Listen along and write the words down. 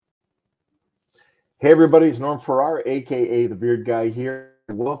Hey everybody, it's Norm Farrar, aka the Beard Guy here.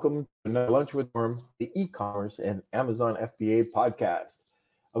 Welcome to another Lunch with Norm, the e-commerce and Amazon FBA podcast.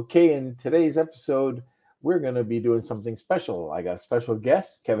 Okay, in today's episode, we're going to be doing something special. I got a special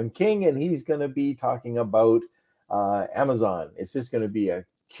guest, Kevin King, and he's going to be talking about Amazon. It's just going to be a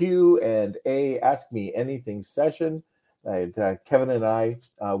Q&A, Ask Me Anything session that Kevin and I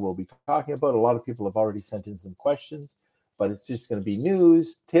will be talking about. A lot of people have already sent in some questions, but it's just going to be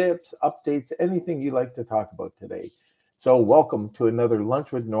news, tips, updates, anything you like to talk about today. So welcome to another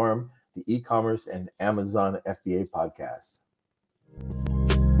Lunch with Norm, the e-commerce and Amazon FBA podcast.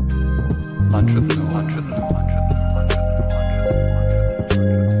 Lunch with Norm. Lunch with Norm. Lunch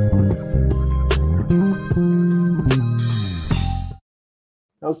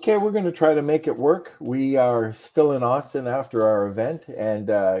with Okay, we're going to try to make it work. We are still in Austin after our event, and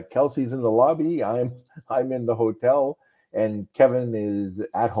Kelsey's in the lobby. I'm in the hotel, and Kevin is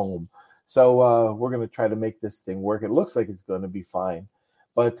at home. So we're going to try to make this thing work. It looks like it's going to be fine.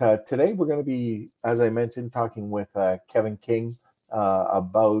 But today we're going to be, as I mentioned, talking with Kevin King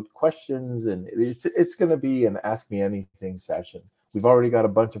about questions, and it's going to be an Ask Me Anything session. We've already got a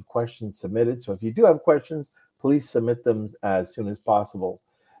bunch of questions submitted, so if you do have questions, please submit them as soon as possible.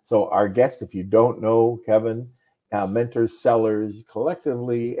 So our guest, if you don't know, Kevin, mentors sellers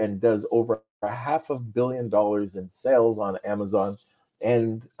collectively and does over $500 million in sales on Amazon.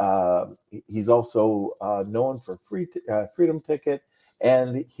 And he's also known for Freedom Ticket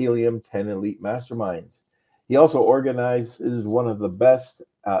and Helium 10 Elite Masterminds. He also organizes one of the best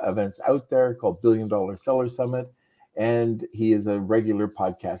events out there called $1 Billion Seller Summit. And he is a regular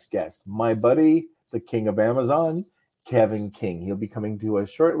podcast guest. My buddy, the king of Amazon, Kevin King. He'll be coming to us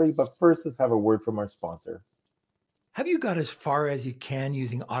shortly, but first let's have a word from our sponsor. Have you got as far as you can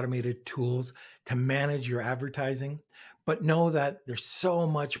using automated tools to manage your advertising, but know that there's so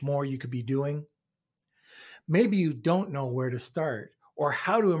much more you could be doing? Maybe you don't know where to start or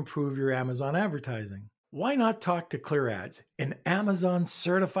how to improve your Amazon advertising. Why not talk to ClearAds, an Amazon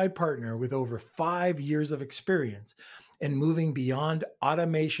certified partner with over 5 years of experience in moving beyond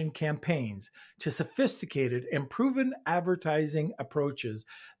automation campaigns to sophisticated and proven advertising approaches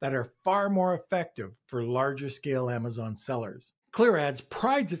that are far more effective for larger scale Amazon sellers. ClearAds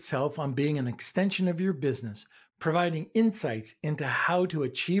prides itself on being an extension of your business, providing insights into how to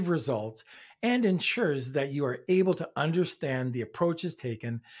achieve results and ensures that you are able to understand the approaches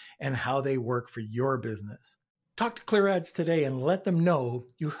taken and how they work for your business. Talk to ClearAds today and let them know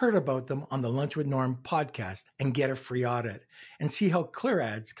you heard about them on the Lunch with Norm podcast and get a free audit and see how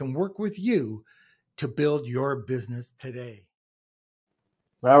ClearAds can work with you to build your business today.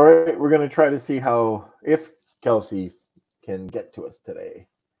 All right, we're going to try to see if Kelsey can get to us today.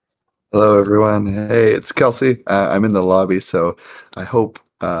 Hello, everyone. Hey, it's Kelsey. I'm in the lobby, so I hope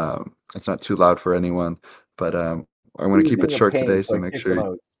it's not too loud for anyone, but I'm going to keep it short today, so make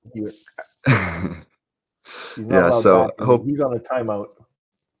sure. Yeah, so I hope he's on a timeout.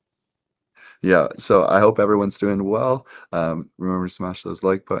 Yeah, so I hope everyone's doing well. Remember to smash those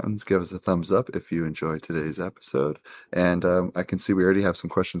like buttons. Give us a thumbs up if you enjoyed today's episode. And I can see we already have some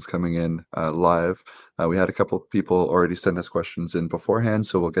questions coming in live. We had a couple of people already send us questions in beforehand,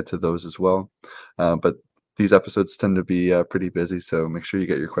 so we'll get to those as well. But these episodes tend to be pretty busy, so make sure you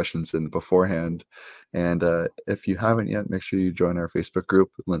get your questions in beforehand. And if you haven't yet, make sure you join our Facebook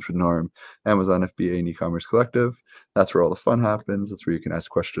group, Lunch with Norm, Amazon FBA and E-commerce Collective. That's where all the fun happens. That's where you can ask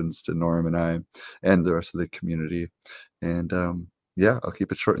questions to Norm and I and the rest of the community. And yeah, I'll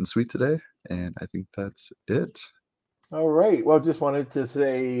keep it short and sweet today. And I think that's it. All right. Well, just wanted to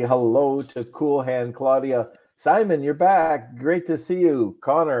say hello to Cool Hand Claudia. Simon, you're back. Great to see you.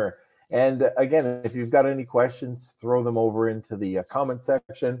 Connor. And again, if you've got any questions, throw them over into the comment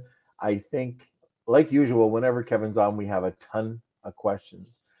section. I think, like usual, whenever Kevin's on, we have a ton of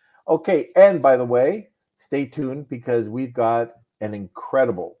questions. Okay, and by the way, stay tuned because we've got an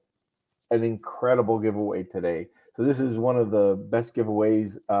incredible giveaway today. So this is one of the best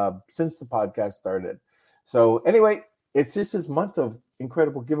giveaways since the podcast started. So anyway, it's just this month of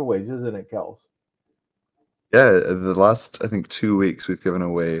incredible giveaways, isn't it, Kels? Yeah, the last, I think, 2 weeks, we've given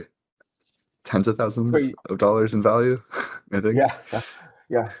away tens of thousands of dollars in value, I think.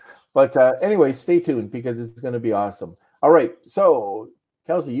 Yeah. But anyway, stay tuned because it's going to be awesome. All right. So,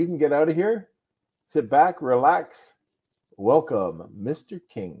 Kelsey, you can get out of here. Sit back, relax. Welcome, Mr.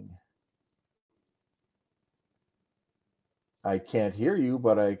 King. I can't hear you,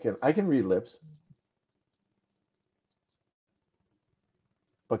 but I can read lips.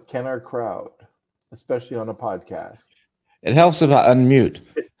 But can our crowd, especially on a podcast? It helps if I unmute.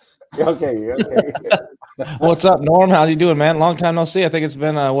 Okay. What's up, Norm? How you doing, man? Long time no see. I think it's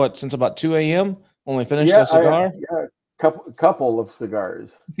been since about 2 a.m. Only finished a cigar? Yeah, couple of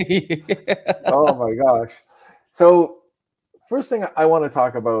cigars. Oh my gosh. So first thing I want to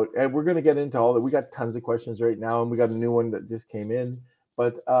talk about, and we're going to get into all that. We got tons of questions right now, and we got a new one that just came in.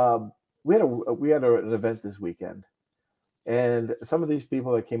 But we had an event this weekend, and some of these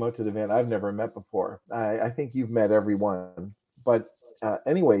people that came out to the event I've never met before. I think you've met everyone, but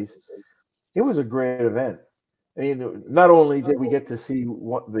anyways, it was a great event. I mean, not only did we get to see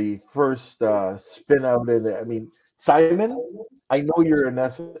what the first spin out in I mean, Simon, I know you're an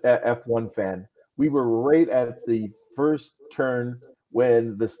F1 fan. We were right at the first turn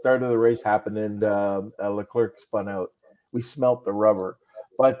when the start of the race happened and Leclerc spun out. We smelt the rubber,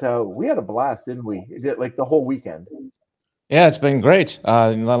 but we had a blast, didn't we? Like the whole weekend. Yeah, it's been great.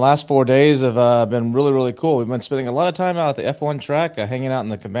 The last 4 days have been really, really cool. We've been spending a lot of time out at the F1 track, hanging out in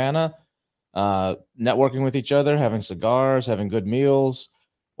the cabana, networking with each other, having cigars, having good meals,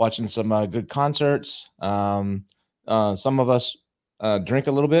 watching some good concerts. Some of us drink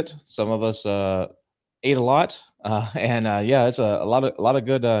a little bit. Some of us ate a lot, and yeah, it's a lot of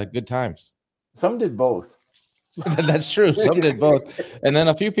good times. Some did both. That's true. Some did both, and then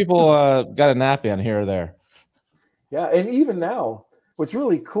a few people got a nap in here or there. Yeah, and even now, what's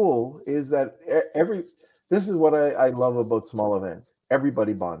really cool is that this is what I love about small events.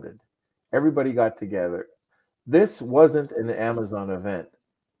 Everybody bonded. Everybody got together. This wasn't an Amazon event.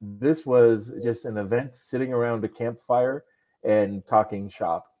 This was just an event sitting around a campfire and talking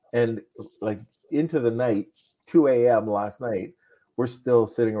shop. And like into the night, 2 a.m. last night, we're still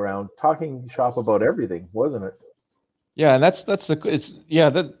sitting around talking shop about everything, wasn't it? Yeah, and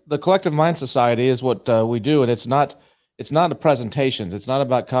the collective mind society is what we do, and it's not the presentations. It's not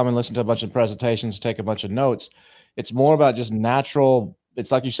about come and listen to a bunch of presentations, take a bunch of notes. It's more about just natural.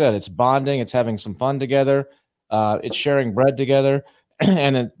 It's like you said, it's bonding, it's having some fun together, it's sharing bread together,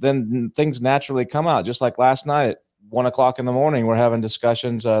 and then things naturally come out. Just like last night at 1 o'clock in the morning, we're having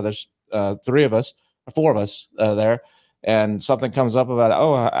discussions. There's 4 of us there. And something comes up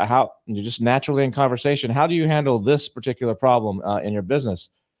about, how you're just naturally in conversation. How do you handle this particular problem in your business?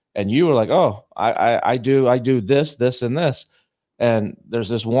 And you were like, I do this, and this. And there's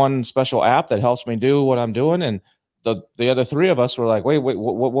this one special app that helps me do what I'm doing. And the other 3 of us were like, wait,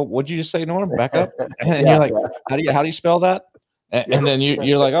 what'd you just say, Norm? Back up. And you're like, how do you spell that? And then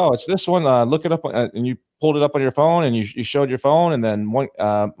you're like, oh, it's this one. Look it up. And you pulled it up on your phone and you showed your phone. And then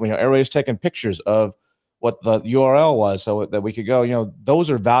everybody's taking pictures of what the URL was so that we could go,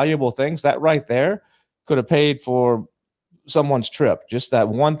 those are valuable things. That right there could have paid for someone's trip. Just that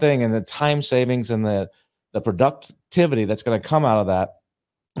one thing, and the time savings and the productivity that's going to come out of that.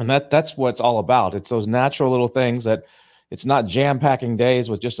 And that's what it's all about. It's those natural little things that it's not jam-packing days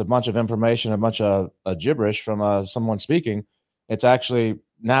with just a bunch of information, a bunch of gibberish from someone speaking. It's actually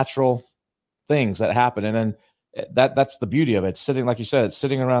natural things that happen. And then that's the beauty of it. It's sitting, like you said, it's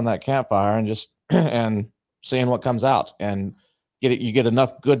sitting around that campfire and just and seeing what comes out. And you get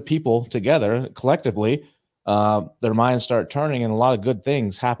enough good people together collectively, their minds start turning, and a lot of good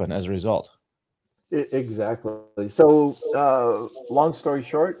things happen as a result. Exactly. So long story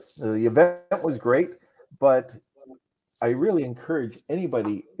short, the event was great, but I really encourage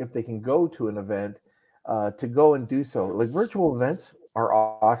anybody, if they can go to an event, to go and do so. Like, virtual events are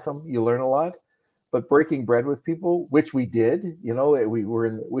awesome. You learn a lot, but breaking bread with people, which we did,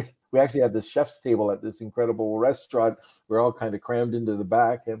 we actually had the chef's table at this incredible restaurant. We're all kind of crammed into the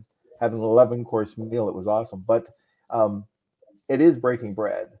back and had an 11-course meal. It was awesome, but it is breaking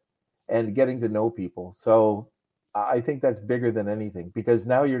bread and getting to know people. So I think that's bigger than anything, because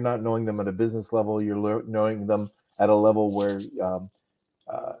now you're not knowing them at a business level. You're knowing them at a level where you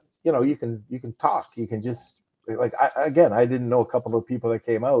can talk. You can just, like, I didn't know a couple of people that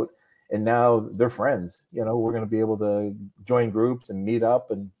came out, and now they're friends. We're going to be able to join groups and meet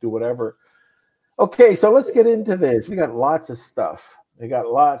up and do whatever. Okay, so let's get into this. We got lots of stuff.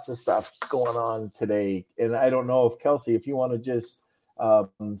 Going on today, and I don't know if Kelsey, if you want to just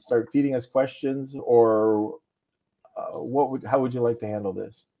start feeding us questions, or how would you like to handle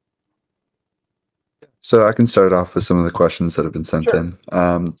this? So I can start off with some of the questions that have been sent in.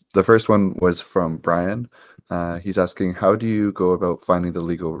 The first one was from Brian. He's asking, how do you go about finding the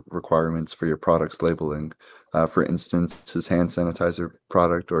legal requirements for your product's labeling? For instance, his hand sanitizer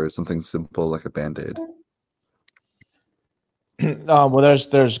product, or something simple like a Band-Aid? Well, there's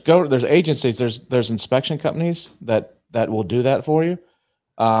agencies, there's inspection companies that will do that for you.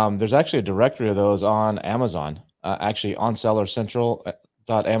 There's actually a directory of those on Amazon, actually on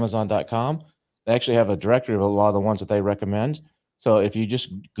sellercentral.amazon.com. They actually have a directory of a lot of the ones that they recommend. So if you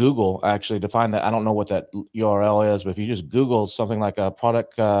just Google, actually, to find that, I don't know what that URL is, but if you just Google something like a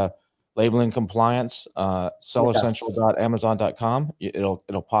product labeling compliance, sellercentral.amazon.com.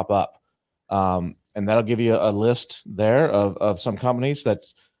 It'll pop up, and that'll give you a list there of some companies that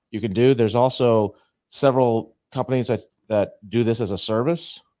you can do. There's also several companies that do this as a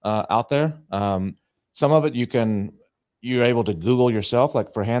service out there. Some of it you're able to Google yourself,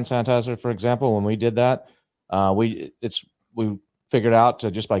 like for hand sanitizer, for example. When we did that, we figured out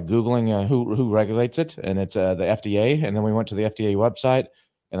just by Googling who regulates it, and it's the FDA. And then we went to the FDA website,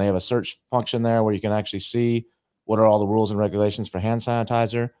 and they have a search function there where you can actually see what are all the rules and regulations for hand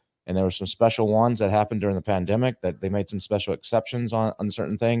sanitizer. And there were some special ones that happened during the pandemic that they made some special exceptions on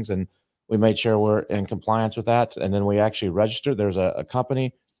certain things. And we made sure we're in compliance with that. And then we actually registered. There's a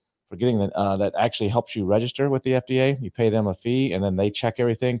company, forgetting that actually helps you register with the FDA. You pay them a fee, and then they check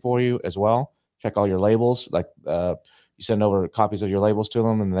everything for you as well. Check all your labels. Like you send over copies of your labels to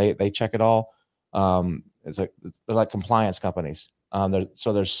them, and they check it all. They're like compliance companies.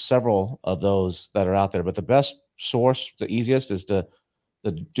 So there's several of those that are out there, but the best source, the easiest, is to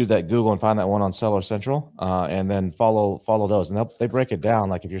do that Google and find that one on Seller Central, and then follow those. And they break it down.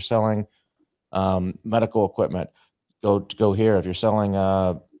 Like if you're selling medical equipment, go here. If you're selling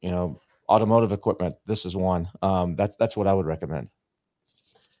automotive equipment, this is one. That's what I would recommend.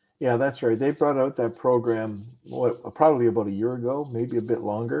 Yeah, that's right. They brought out that program probably about a year ago, maybe a bit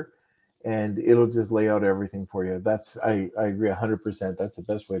longer, and it'll just lay out everything for you. I agree 100%. That's the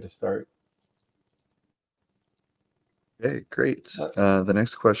best way to start. Okay, great. The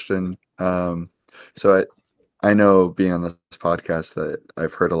next question. So I know, being on this podcast, that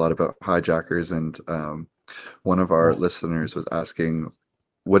I've heard a lot about hijackers, and one of our listeners was asking,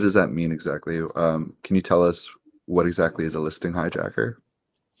 what does that mean exactly? Can you tell us what exactly is a listing hijacker?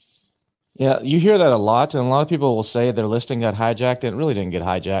 Yeah, you hear that a lot, and a lot of people will say their listing got hijacked, and it really didn't get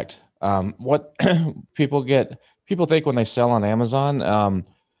hijacked. What people think when they sell on Amazon,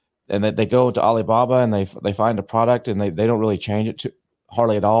 and that they go to Alibaba and they find a product and they don't really change it to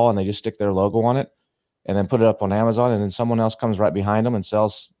hardly at all, and they just stick their logo on it and then put it up on Amazon, and then someone else comes right behind them and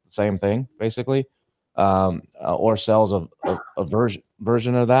sells the same thing, basically, or sells a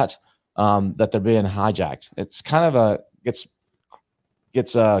version of that they're being hijacked. It's kind of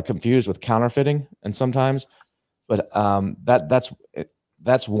gets confused with counterfeiting, and sometimes, but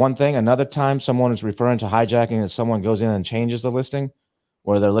that's one thing. Another time, someone is referring to hijacking as someone goes in and changes the listing,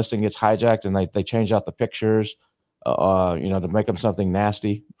 where their listing gets hijacked and they change out the pictures, to make them something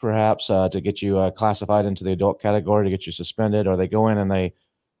nasty, perhaps, to get you classified into the adult category, to get you suspended, or they go in and they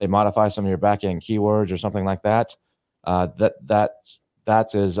modify some of your back end keywords or something like that. That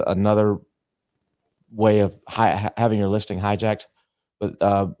is another way of having your listing hijacked. But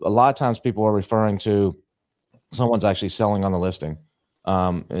a lot of times people are referring to someone's actually selling on the listing.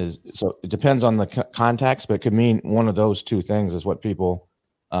 So it depends on the context, but it could mean one of those two things is what people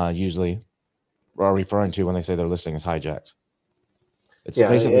usually are referring to when they say their listing is hijacked. It's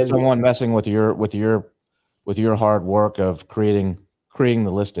basically someone messing with your hard work of creating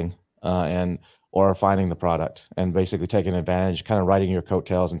the listing or finding the product, and basically taking advantage, kind of riding your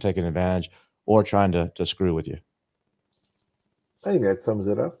coattails and taking advantage, or trying to screw with you. I think that sums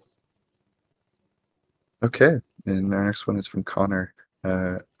it up. Okay, and our next one is from Connor.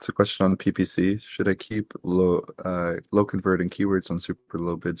 It's a question on PPC. Should I keep low converting keywords on super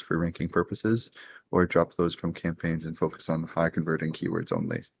low bids for ranking purposes, or drop those from campaigns and focus on high converting keywords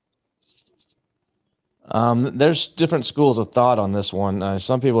only? There's different schools of thought on this one.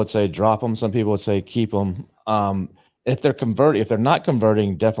 Some people would say drop them. Some people would say keep them. If they're not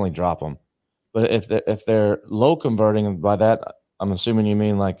converting, definitely drop them. But if they're low converting, and by that I'm assuming you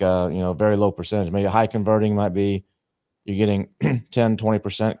mean like very low percentage. Maybe high converting might be you're getting 10,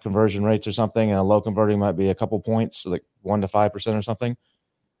 20% conversion rates or something, and a low converting might be a couple points, like 1 to 5% or something.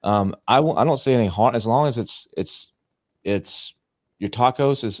 I don't see any harm as long as it's your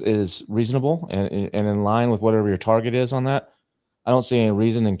tacos is reasonable and in line with whatever your target is on that. I don't see any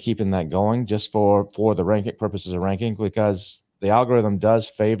reason in keeping that going just for the ranking purposes of ranking, because the algorithm does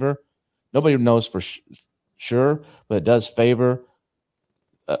favor. Nobody knows for sure, but it does favor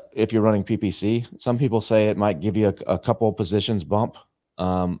if you're running PPC. Some people say it might give you a couple positions bump,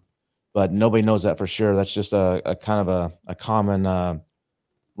 but nobody knows that for sure. That's just a kind of a common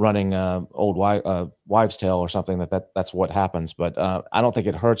running old wives' tale or something that's what happens. But I don't think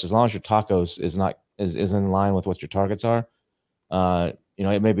it hurts as long as your tacos is in line with what your targets are.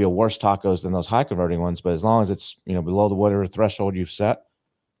 It may be a worse tacos than those high converting ones, but as long as it's below the whatever threshold you've set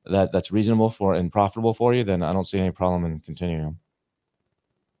that's reasonable for and profitable for you, then I don't see any problem in continuing them.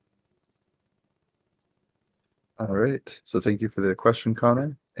 All right. So thank you for the question,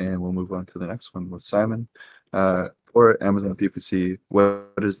 Connor. And we'll move on to the next one with Simon. For Amazon PPC,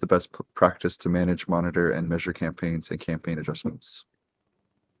 what is the best practice to manage, monitor, and measure campaigns and campaign adjustments?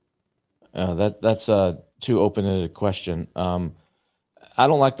 That's a too open-ended question. I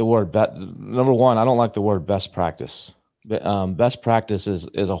don't like the word number one, I don't like the word best practice. Best practice is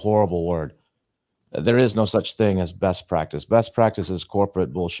a horrible word. There is no such thing as best practice. Best practice is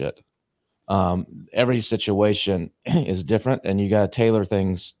corporate bullshit. Every situation is different, and you got to tailor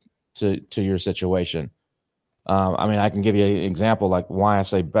things to your situation. I mean, I can give you an example like why I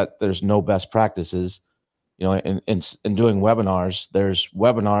say there's no best practices. You know, in doing webinars, there's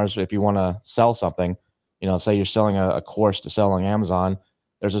webinars if you want to sell something. You know, say you're selling a course to sell on Amazon.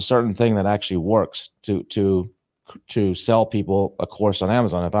 There's a certain thing that actually works to sell people a course on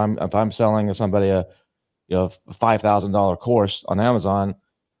Amazon. If I'm selling somebody a $5,000 course on Amazon,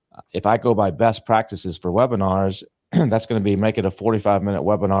 if I go by best practices for webinars, that's going to be make it a 45-minute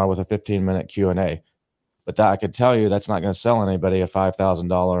webinar with a 15-minute Q&A. But that I can tell you that's not going to sell anybody a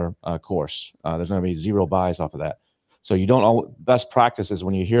 $5,000 course. There's going to be zero buys off of that. So you don't know best practices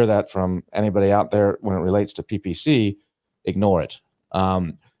when you hear that from anybody out there when it relates to PPC, ignore it.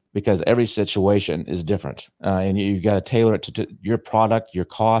 Because every situation is different. And you got to tailor it to your product, your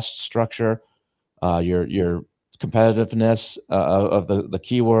cost structure, your competitiveness of the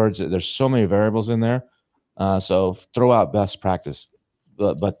keywords. There's so many variables in there. So throw out best practice.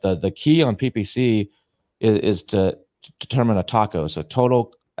 But the key on PPC is to determine a TACO, so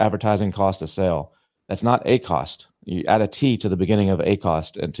total advertising cost of sale. That's not a cost. You add a T to the beginning of a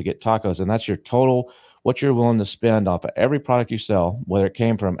cost and to get TACOs, and that's your total, what you're willing to spend off of every product you sell, whether it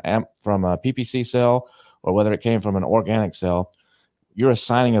came from a PPC sale or whether it came from an organic sale. You're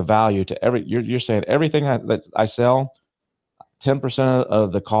assigning a value to you're saying everything that I sell, 10%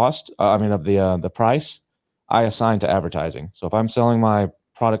 of the cost, of the price, I assign to advertising. So if I'm selling my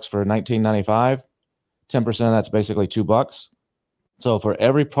products for $19.95, 10% of that's basically $2. So for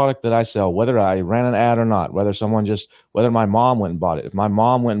every product that I sell, whether I ran an ad or not, whether my mom went and bought it, if my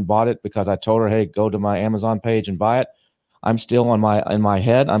mom went and bought it because I told her, hey, go to my Amazon page and buy it, I'm still in my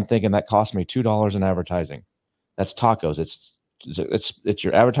head, I'm thinking that cost me $2 in advertising. That's TACOs. It's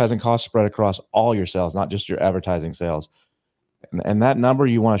your advertising cost spread across all your sales, not just your advertising sales. And that number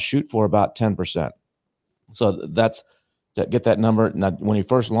you want to shoot for about 10%. So that's to get that number. Now, when you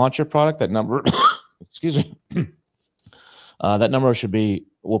first launch your product, that number, excuse me, that number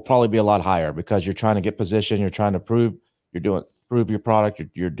will probably be a lot higher because you're trying to get position. You're trying to prove your product.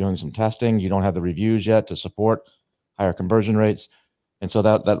 You're doing some testing. You don't have the reviews yet to support higher conversion rates. And so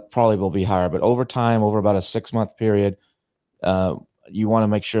that probably will be higher, but over time, over about a 6-month period, you want to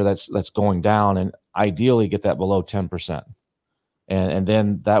make sure that's going down and ideally get that below 10%. And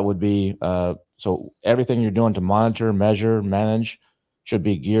then that would be, so everything you're doing to monitor, measure, manage should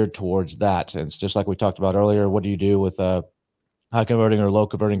be geared towards that. And it's just like we talked about earlier. What do you do with high converting or low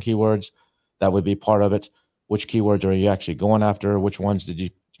converting keywords? That would be part of it. Which keywords are you actually going after? Which ones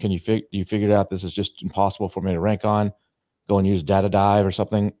you figured out this is just impossible for me to rank on? Go and use Data Dive or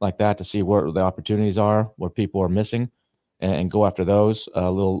something like that to see where the opportunities are, where people are missing, and go after those.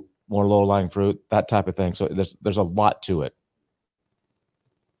 A little more low lying fruit, that type of thing. So there's a lot to it.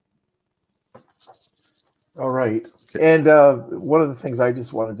 All right. And one of the things I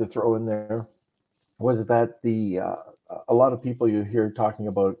just wanted to throw in there was that a lot of people you hear talking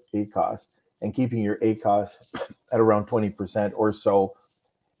about ACOS and keeping your ACOS at around 20% or so.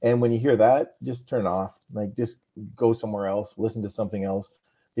 And when you hear that, just turn it off. Like, just go somewhere else, listen to something else,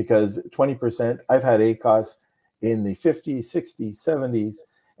 because 20%, I've had ACOS in the 50s, 60s, 70s,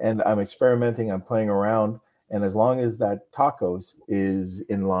 and I'm experimenting, I'm playing around. And as long as that TACOs is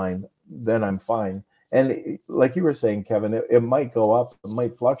in line, then I'm fine. And like you were saying, Kevin, it might go up, it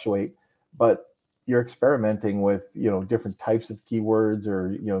might fluctuate, but you're experimenting with, different types of keywords or,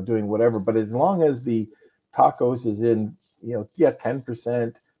 doing whatever. But as long as the TACOs is in,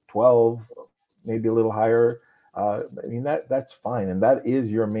 10%, 12, maybe a little higher, that's fine. And that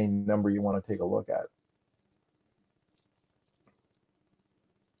is your main number you want to take a look at.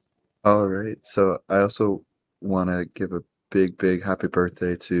 All right. So I also want to give a big happy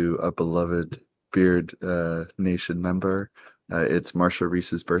birthday to a beloved Beard Nation member. It's Marsha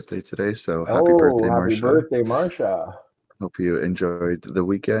Reese's birthday today. So happy birthday, Marsha. Happy birthday, Marsha. Hope you enjoyed the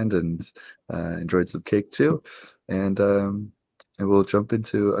weekend and enjoyed some cake too. And we'll jump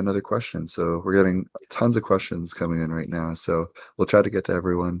into another question. So we're getting tons of questions coming in right now. So we'll try to get to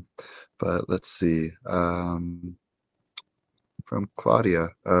everyone. But let's see. From Claudia,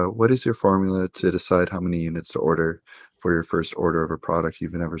 what is your formula to decide how many units to order for your first order of a product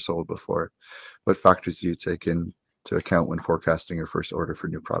you've never sold before? What factors do you take into account when forecasting your first order for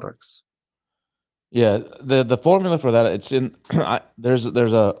new products? Yeah, the formula for that, it's in there's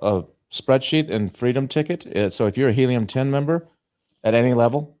a spreadsheet in Freedom Ticket. So if you're a Helium 10 member at any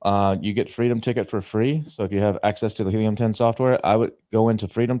level, you get Freedom Ticket for free. So if you have access to the Helium 10 software, I would go into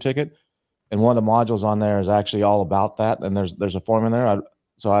Freedom Ticket, and one of the modules on there is actually all about that. And there's a form in there. I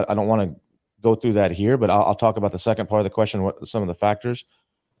don't want to go through that here, but I'll talk about the second part of the question, what some of the factors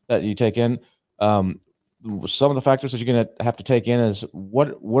that you take in. Some of the factors that you're going to have to take in is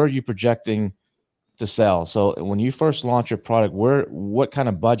what are you projecting to sell. So when you first launch your product, what kind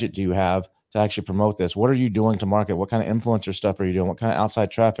of budget do you have to actually promote this? What are you doing to market? What kind of influencer stuff are you doing? What kind of outside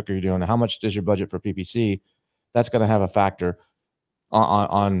traffic are you doing? How much is your budget for PPC? That's going to have a factor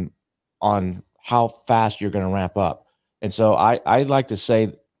on how fast you're going to ramp up. And so I like to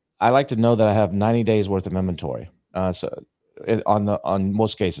say, I like to know that I have 90 days worth of inventory. On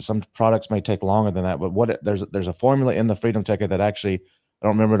most cases, some products may take longer than that, but there's a formula in the Freedom Ticket that actually, I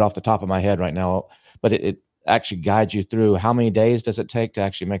don't remember it off the top of my head right now, but it actually guides you through how many days does it take to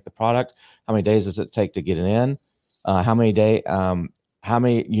actually make the product, how many days does it take to get it in, how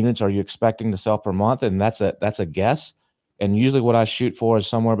many units are you expecting to sell per month, and that's a guess. And usually, what I shoot for is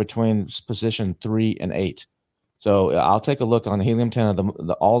somewhere between position 3 and 8. So I'll take a look on Helium 10 of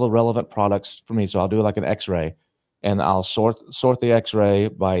all the relevant products for me. So I'll do like an X-ray, and I'll sort the X-ray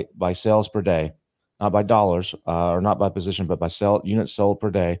by sales per day, not by dollars or not by position, but by units sold per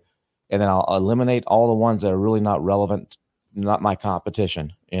day. And then I'll eliminate all the ones that are really not relevant, not my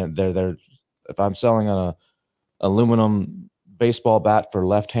competition. And they're if I'm selling an aluminum baseball bat for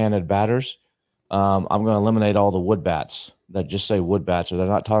left-handed batters, I'm going to eliminate all the wood bats that just say wood bats, or they're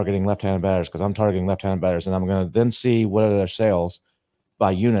not targeting left-handed batters, because I'm targeting left-handed batters. And I'm going to then see what are their sales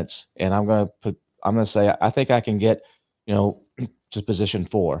by units, and I'm going to say I think I can get, to position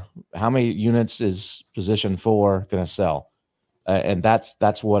 4. How many units is position 4 going to sell? And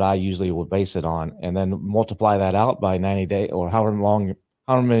that's what I usually would base it on, and then multiply that out by 90 days or however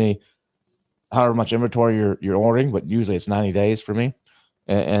much inventory you're ordering, but usually it's 90 days for me,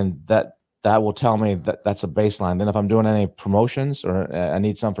 and that will tell me that's a baseline. Then if I'm doing any promotions or I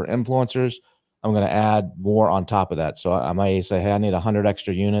need some for influencers, I'm going to add more on top of that. So I might say, hey, I need 100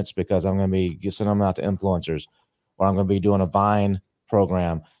 extra units because I'm going to be sending them out to influencers, or I'm going to be doing a Vine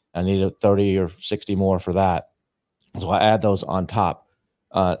program. I need 30 or 60 more for that. So I add those on top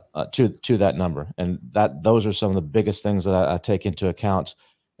to that number, and those are some of the biggest things that I take into account.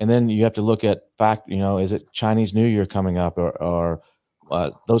 And then you have to look at is it Chinese New Year coming up, or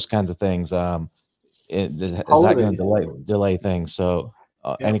those kinds of things. Is that going to delay things? So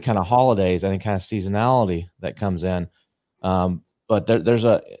any kind of holidays, any kind of seasonality that comes in. But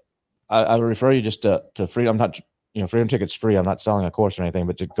I refer you just to Freedom. I'm not, Freedom Ticket's free. I'm not selling a course or anything,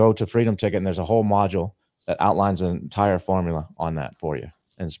 but to go to Freedom Ticket, and there's a whole module that outlines an entire formula on that for you,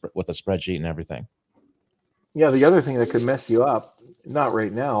 and with a spreadsheet and everything. Yeah, the other thing that could mess you up, not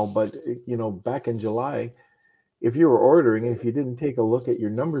right now, but back in July, if you were ordering and if you didn't take a look at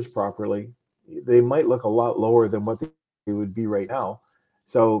your numbers properly, they might look a lot lower than what they would be right now.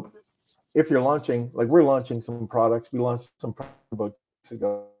 So if you're launching, like we're launching some products, we launched some products about 2 weeks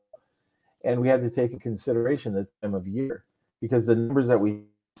ago, and we had to take into consideration the time of year, because the numbers that we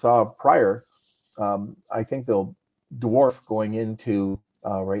saw prior, I think they'll dwarf going into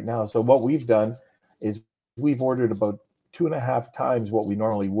right now. So what we've done is we've ordered about 2.5 times what we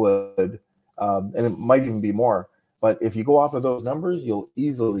normally would, and it might even be more. But if you go off of those numbers, you'll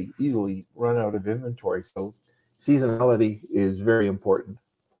easily run out of inventory. So seasonality is very important.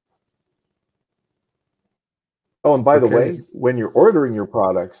 Oh, and by the way, when you're ordering your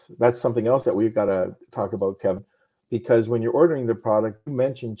products, that's something else that we've got to talk about, Kevin, because when you're ordering the product, you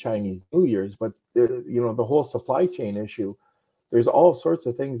mentioned Chinese New Year's, but the whole supply chain issue, there's all sorts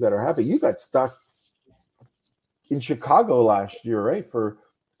of things that are happening. You got stuck in Chicago last year, right? For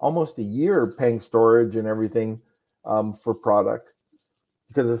almost a year paying storage and everything for product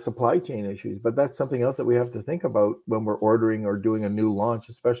because of supply chain issues. But that's something else that we have to think about when we're ordering or doing a new launch,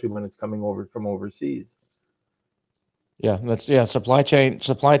 especially when it's coming over from overseas. Yeah, supply chain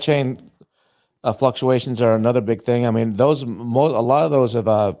fluctuations are another big thing. I mean, a lot of those have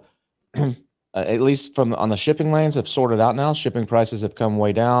at least on the shipping lanes have sorted out now. Shipping prices have come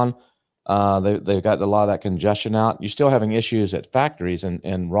way down. They've got a lot of that congestion out. You're still having issues at factories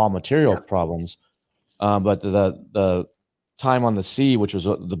and raw material problems, but the time on the sea, which was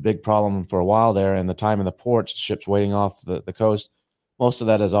the big problem for a while there, and the time in the ports, ships waiting off the coast, most of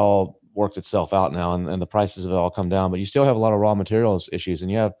that has all worked itself out now, and the prices have all come down. But you still have a lot of raw materials issues, and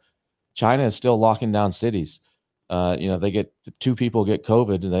you have China is still locking down cities. They get 2 people get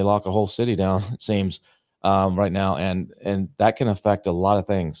COVID and they lock a whole city down, it seems, right now, and that can affect a lot of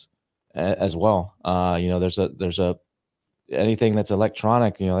things. as well. There's a anything that's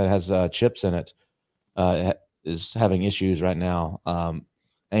electronic, that has chips in it, is having issues right now.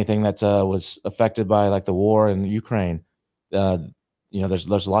 Anything that was affected by like the war in Ukraine,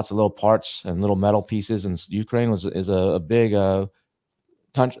 there's lots of little parts and little metal pieces, and Ukraine is a big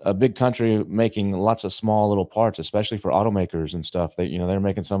big country making lots of small little parts, especially for automakers and stuff. They're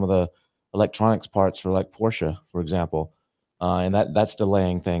making some of the electronics parts for like Porsche, for example, and that's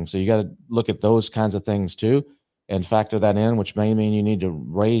delaying things. So you got to look at those kinds of things too, and factor that in, which may mean you need to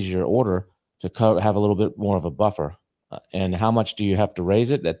raise your order to have a little bit more of a buffer. And how much do you have to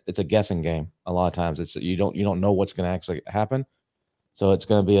raise it? It's a guessing game. A lot of times, you don't know what's going to actually happen. So it's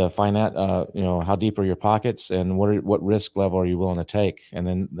going to be a finite, how deep are your pockets, and what risk level are you willing to take, and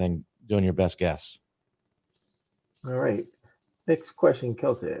then doing your best guess. All right. Next question,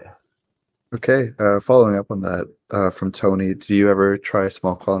 Kelsey. Okay. Following up on that, from Tony, do you ever try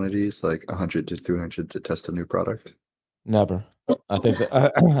small quantities like 100 to 300 to test a new product? Never. I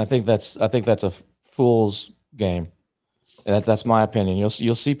think that's a fool's game. That's my opinion.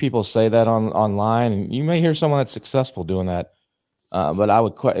 You'll see people say that online, and you may hear someone that's successful doing that. But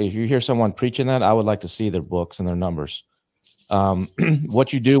if you hear someone preaching that, I would like to see their books and their numbers.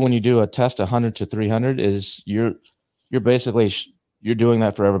 What you do when you do a test 100 to 300 is you're basically you're doing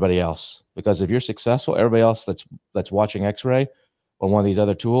that for everybody else, because if you're successful, everybody else that's watching X-ray or one of these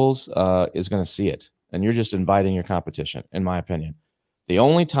other tools is going to see it, and you're just inviting your competition, in my opinion. The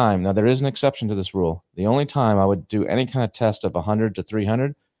only time, now there is an exception to this rule, the only time I would do any kind of test of 100 to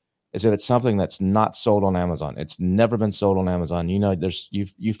 300 is if it's something that's not sold on Amazon. It's never been sold on Amazon.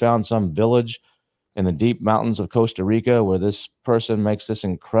 You found some village in the deep mountains of Costa Rica where this person makes this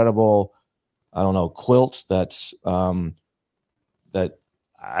incredible, I don't know, quilt that's that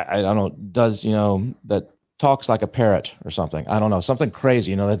I don't know, does, that talks like a parrot or something. I don't know, something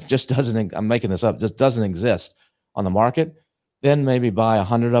crazy, that just doesn't, I'm making this up, just doesn't exist on the market. Then maybe buy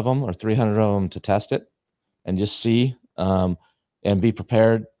 100 of them or 300 of them to test it and just see, and be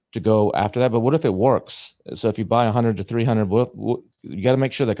prepared to go after that. But what if it works? So if you buy 100 to 300, you got to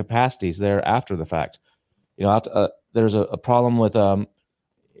make sure the capacity is there after the fact. There's a problem with, I'll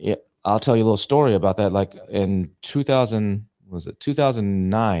tell you a little story about that. Like in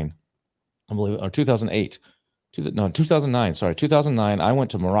 2009, I believe, or 2008, 2009, sorry, 2009, I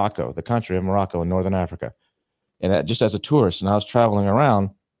went to Morocco, the country of Morocco in Northern Africa. And just as a tourist, and I was traveling around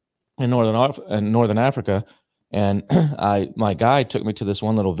in Northern Africa, and my guide took me to this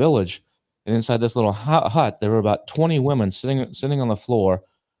one little village, and inside this little hut, there were about 20 women sitting on the floor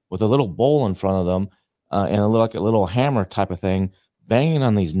with a little bowl in front of them, and like a little hammer type of thing, banging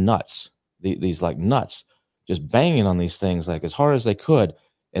on these nuts, these like nuts, just banging on these things like as hard as they could.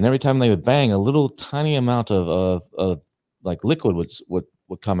 And every time they would bang, a little tiny amount of like liquid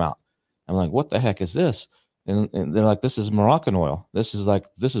would come out. I'm like, what the heck is this? And they're like, this is Moroccan oil. This is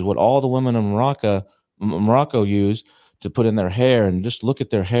what all the women in Morocco use to put in their hair. And just look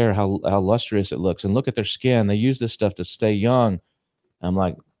at their hair, how lustrous it looks, and look at their skin. They use this stuff to stay young. And I'm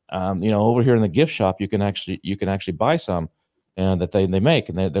like, over here in the gift shop, you can actually buy some, and that they make,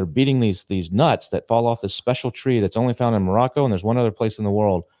 and they're beating these nuts that fall off this special tree that's only found in Morocco, and there's one other place in the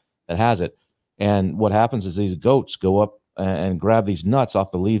world that has it. And what happens is these goats go up and grab these nuts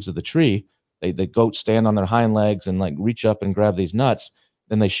off the leaves of the tree. The goats stand on their hind legs and like reach up and grab these nuts.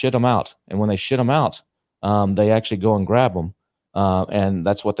 Then they shit them out. And when they shit them out, they actually go and grab them. And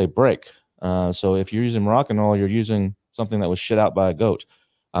that's what they break. So if you're using Moroccan oil, you're using something that was shit out by a goat.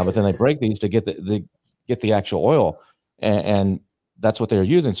 But then they break these to get the actual oil. And that's what they were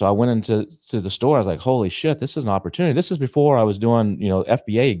using. So I went into the store. I was like, holy shit, this is an opportunity. This is before I was doing,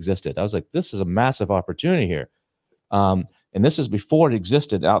 FBA existed. I was like, this is a massive opportunity here. And this is before it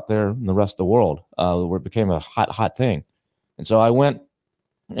existed out there in the rest of the world, where it became a hot thing. And so I went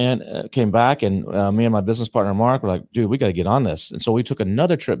and came back, and me and my business partner, Mark, were like, dude, we got to get on this. And so we took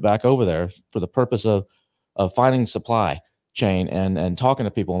another trip back over there for the purpose of finding supply chain and talking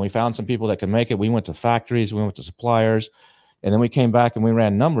to people. And we found some people that can make it. We went to factories, we went to suppliers, and then we came back and we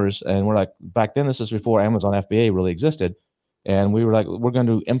ran numbers. And we're like, back then, this is before Amazon FBA really existed. And we were like, we're going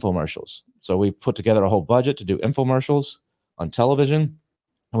to do infomercials. So we put together a whole budget to do infomercials on television,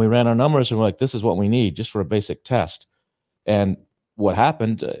 and we ran our numbers, and we're like, this is what we need just for a basic test. And what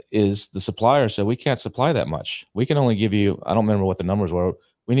happened is the supplier said, we can't supply that much. We can only give you, I don't remember what the numbers were.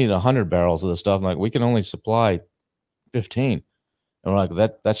 We need 100 barrels of this stuff. Like, we can only supply 15. And we're like,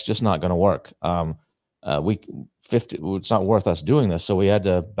 that's just not going to work. 50, it's not worth us doing this. So we had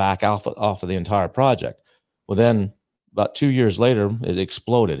to back off of the entire project. Well, then about 2 years later, it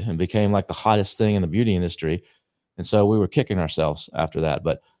exploded and became like the hottest thing in the beauty industry. And so we were kicking ourselves after that.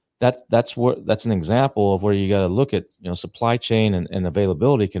 But that's an example of where you got to look at, supply chain and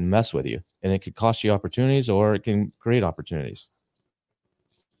availability can mess with you, and it could cost you opportunities or it can create opportunities.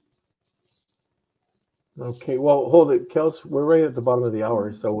 Okay, well, hold it, Kels. We're right at the bottom of the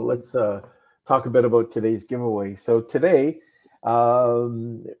hour, so let's talk a bit about today's giveaway. So today,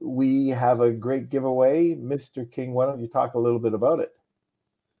 we have a great giveaway. Mr. King, why don't you talk a little bit about it?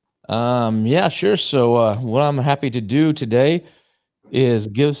 Yeah, sure. So what I'm happy to do today is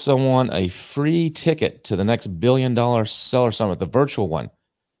give someone a free ticket to the next $1 billion seller summit, the virtual one.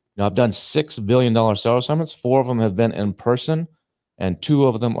 Now, I've done $6 billion seller summits. 4 of them have been in person, and 2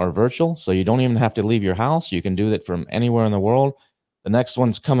 of them are virtual. So you don't even have to leave your house. You can do that from anywhere in the world. The next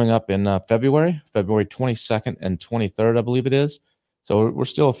one's coming up in February 22nd and 23rd, I believe it is. So we're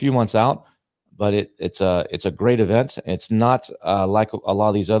still a few months out, but it's a great event. It's not like a lot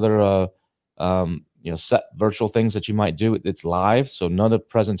of these other set virtual things that you might do. It's live, so none of the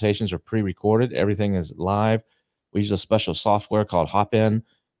presentations are pre-recorded. Everything is live. We use a special software called Hopin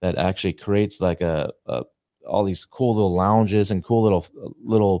that actually creates like all these cool little lounges and cool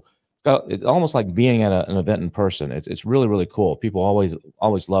little. It's almost like being at an event in person. It's really, really cool. People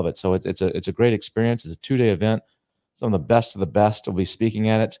always love it. So it's a great experience. It's a 2-day event. Some of the best will be speaking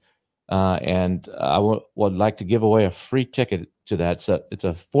at it. And I would like to give away a free ticket to that. So it's a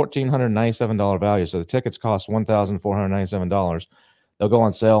 $1,497 value. So the tickets cost $1,497. They'll go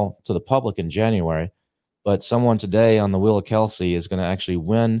on sale to the public in January. But someone today on the Wheel of Kelsey is going to actually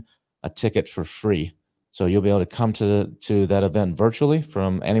win a ticket for free. So you'll be able to come to that event virtually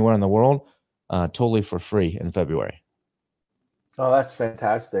from anywhere in the world, totally for free in February. Oh, that's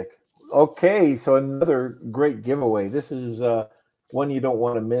fantastic. Okay, so another great giveaway. This is one you don't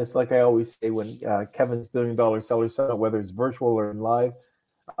want to miss. Like I always say, when Kevin's $1 Billion Seller Summit, whether it's virtual or in live,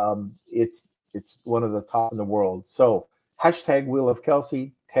 it's one of the top in the world. So hashtag Wheel of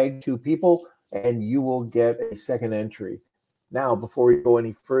Kelsey, tag 2 people, and you will get a second entry. Now, before we go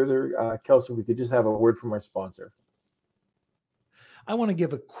any further, Kelsey, we could just have a word from our sponsor. I want to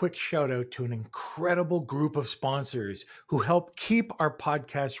give a quick shout out to an incredible group of sponsors who help keep our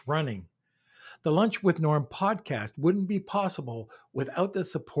podcast running. The Lunch with Norm podcast wouldn't be possible without the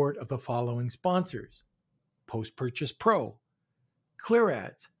support of the following sponsors: Post Purchase Pro, Clear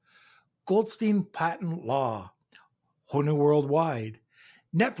Ads, Goldstein Patent Law, Honu Worldwide,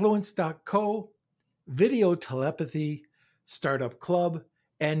 Netfluence.co, Video Telepathy, Startup Club,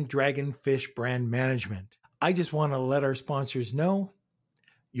 and Dragonfish Brand Management. I just want to let our sponsors know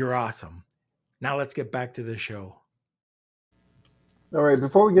you're awesome. Now let's get back to the show. All right,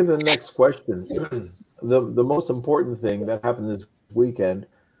 before we get to the next question, the most important thing that happened this weekend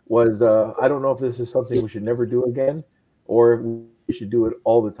was, I don't know if this is something we should never do again or we should do it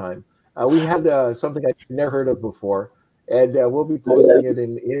all the time. We had something I've never heard of before, and we'll be posting it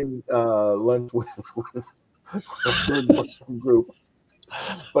in Lunch with the group.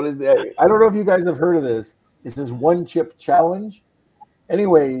 But I don't know if you guys have heard of this. It's this one chip challenge.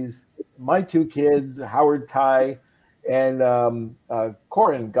 Anyways, my 2 kids, Howard Ty and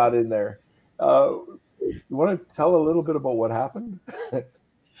Corin, got in there. You want to tell a little bit about what happened?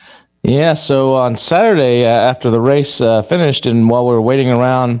 Yeah, so on Saturday after the race finished, and while we were waiting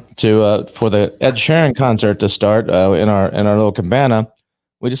around for the Ed Sheeran concert to start in our little cabana,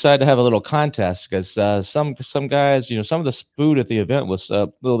 we decided to have a little contest because some guys, some of the food at the event was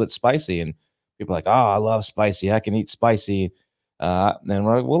a little bit spicy, and people are like, "Oh, I love spicy. I can eat spicy." And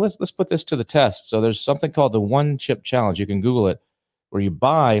we're like, well, let's put this to the test. So there's something called the One Chip Challenge. You can Google it, where you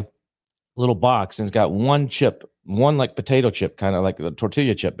buy a little box and it's got one chip, one like potato chip, kind of like a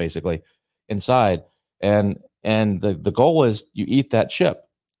tortilla chip, basically, inside. And the goal is you eat that chip,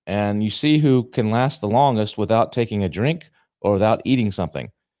 and you see who can last the longest without taking a drink or without eating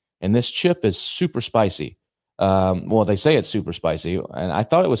something. And this chip is super spicy. Well, they say it's super spicy, and I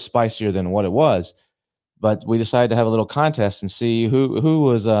thought it was spicier than what it was. But we decided to have a little contest and see who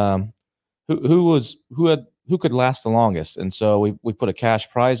could last the longest. And so we put a cash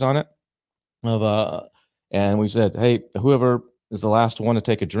prize on it and we said, hey, whoever is the last one to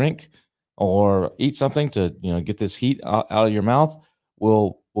take a drink or eat something to get this heat out of your mouth,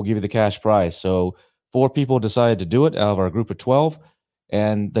 we'll give you the cash prize. So 4 people decided to do it out of our group of 12,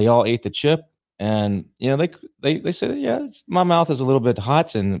 and they all ate the chip. And they said, yeah, my mouth is a little bit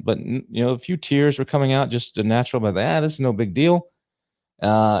hot, but a few tears were coming out, just natural. But this is no big deal.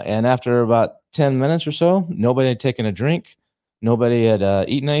 And after about 10 minutes or so, nobody had taken a drink, nobody had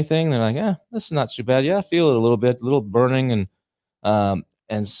eaten anything. They're like, yeah, this is not too bad. Yeah, I feel it a little burning,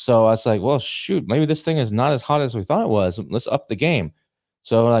 and so I was like, well, shoot, maybe this thing is not as hot as we thought it was. Let's up the game.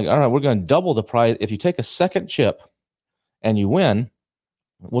 So we're like, all right, we're going to double the price. If you take a second chip and you win,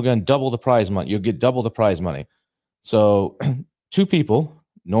 we're going to double the prize money. You'll get double the prize money. So 2 people,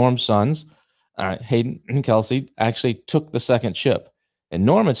 Norm's sons, Hayden and Kelsey, actually took the second chip. And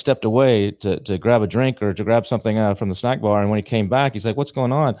Norm had stepped away to grab a drink or to grab something from the snack bar. And when he came back, he's like, "What's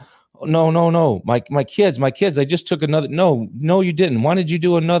going on?" "Oh, no. My kids, they just took another." No, you didn't. Why did you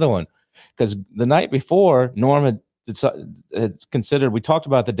do another one? Because the night before, Norm had considered, we talked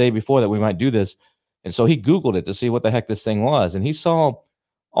about the day before that we might do this. And so he Googled it to see what the heck this thing was. And he saw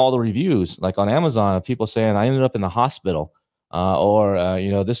all the reviews, like on Amazon, of people saying, "I ended up in the hospital." Or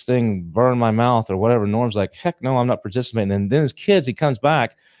this thing burned my mouth or whatever. Norm's like, "Heck no, I'm not participating." And then his kids, he comes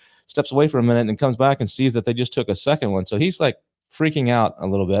back, steps away for a minute and comes back and sees that they just took a second one. So he's like freaking out a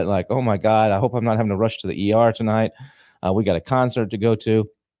little bit, like, "Oh my God, I hope I'm not having to rush to the ER tonight. We got a concert to go to."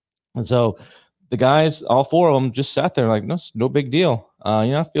 And so the guys, all 4 of them, just sat there like, no big deal.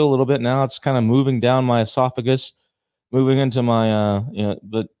 I feel a little bit now. It's kind of moving down my esophagus, moving into my,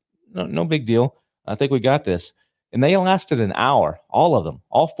 but no big deal. I think we got this. And they lasted an hour, all of them.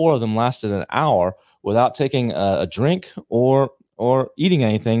 All 4 of them lasted an hour without taking a drink or eating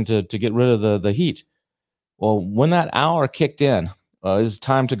anything to get rid of the heat. Well, when that hour kicked in, it was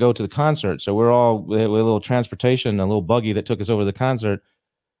time to go to the concert. So we had a little transportation, a little buggy that took us over to the concert.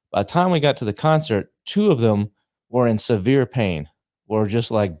 By the time we got to the concert, 2 of them were in severe pain. Were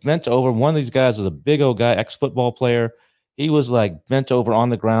just like bent over. One of these guys was a big old guy, ex-football player. He was like bent over on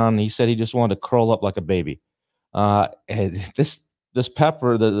the ground. And he said he just wanted to curl up like a baby. And this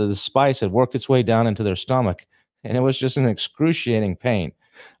pepper, the spice had worked its way down into their stomach, and it was just an excruciating pain.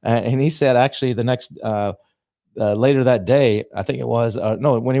 And he said, actually, the next later that day, I think it was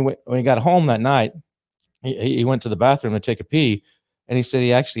when he got home that night, he went to the bathroom to take a pee, and he said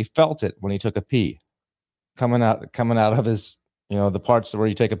he actually felt it when he took a pee coming out of his, the parts where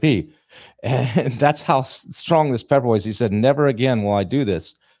you take a pee, and that's how strong this pepper was. He said, "Never again will I do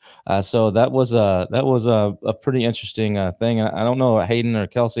this." So that was a pretty interesting thing. And I don't know, Hayden or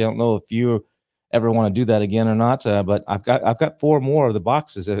Kelsey, I don't know if you ever want to do that again or not. But I've got 4 more of the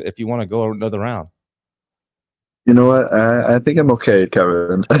boxes if you want to go another round. You know what? I think I'm okay,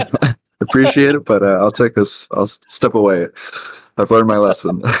 Kevin. Appreciate it, but I'll take this. I'll step away. I've learned my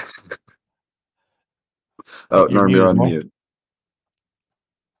lesson. Oh, Norm, you're on mute.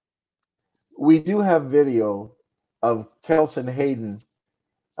 We do have video of Kelsey and Hayden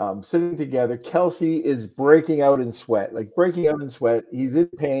sitting together. Kelsey is breaking out in sweat. He's in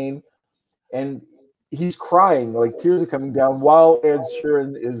pain, and he's crying, like tears are coming down while Ed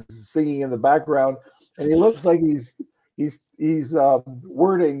Sheeran is singing in the background, and he looks like he's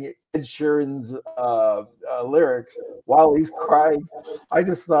wording Ed Sheeran's lyrics while he's crying. I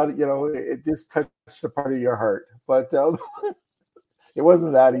just thought, it just touched a part of your heart, but it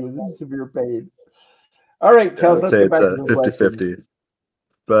wasn't that. He was in severe pain. All right, Kelsey, let's get back to the 50-50.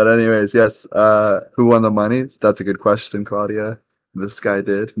 But anyways, yes. Who won the money? That's a good question, Claudia. This guy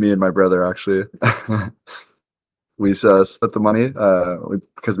did. Me and my brother, actually. We split the money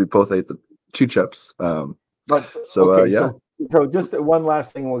because we both ate the 2 chips. So just one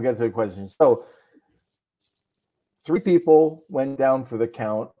last thing, we'll get to the question. So 3 people went down for the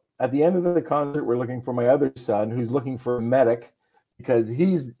count. At the end of the concert, we're looking for my other son, who's looking for a medic because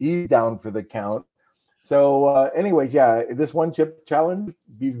he's down for the count. So anyways, this 1 chip challenge,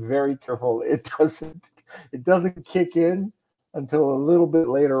 be very careful. It doesn't kick in until a little bit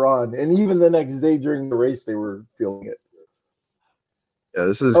later on. And even the next day during the race, they were feeling it. Yeah,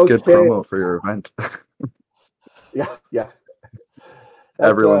 this is good promo for your event. Yeah.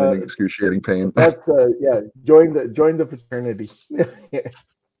 Everyone in excruciating pain. That's join the fraternity.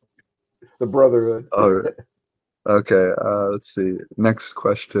 The brotherhood. All right. Okay, let's see. Next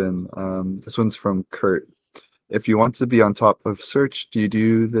question. This one's from Kurt. If you want to be on top of search, do you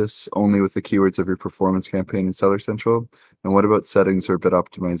do this only with the keywords of your performance campaign in Seller Central? And what about settings or bid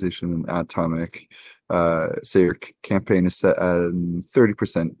optimization in Atomic? Say your campaign is set at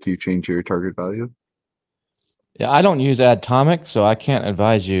 30%. Do you change your target value? Yeah, I don't use Atomic, so I can't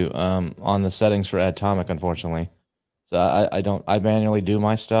advise you on the settings for Atomic, unfortunately. So I manually do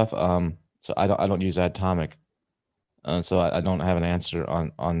my stuff. So I don't use Atomic. So I don't have an answer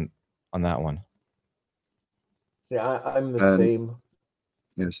on that one. Yeah, I'm the same.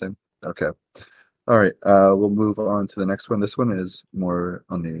 You're the same. Okay. All right. We'll move on to the next one. This one is more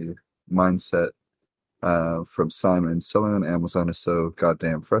on the mindset from Simon. Selling on Amazon is so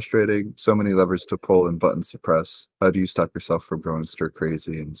goddamn frustrating. So many levers to pull and buttons to press. How do you stop yourself from going stir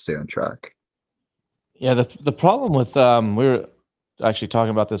crazy and stay on track? Yeah, the problem with we were actually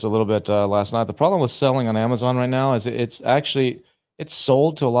talking about this a little bit last night. The problem with selling on Amazon right now is it's it's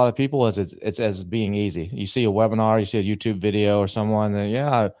sold to a lot of people as it's as being easy. You see a webinar, you see a YouTube video or someone, and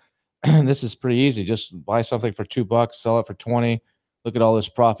yeah, this is pretty easy. Just buy something for $2, sell it for 20. Look at all this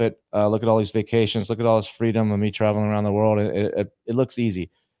profit. Look at all these vacations. Look at all this freedom of me traveling around the world. It looks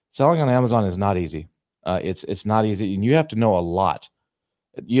easy. Selling on Amazon is not easy. It's not easy, and you have to know a lot.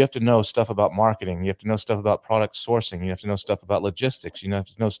 You have to know stuff about marketing. You have to know stuff about product sourcing. You have to know stuff about logistics. You have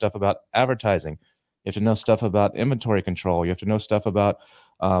to know stuff about advertising. You have to know stuff about inventory control. You have to know stuff about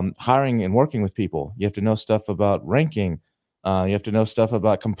hiring and working with people. You have to know stuff about ranking. You have to know stuff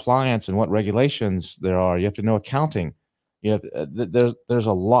about compliance and what regulations there are. You have to know accounting. You have there's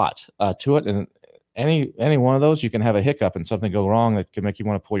a lot to it, and any one of those you can have a hiccup and something go wrong that can make you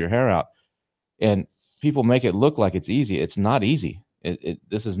want to pull your hair out. And people make it look like it's easy. It's not easy.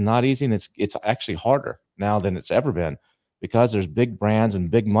 This is not easy, and it's actually harder now than it's ever been because there's big brands and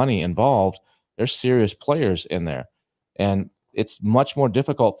big money involved. There's serious players in there, and it's much more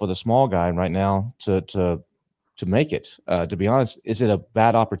difficult for the small guy right now to make it. To be honest, is it a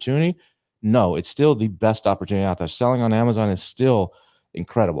bad opportunity? No, it's still the best opportunity out there. Selling on Amazon is still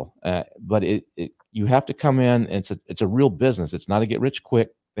incredible, but you have to come in. It's a real business. It's not a get rich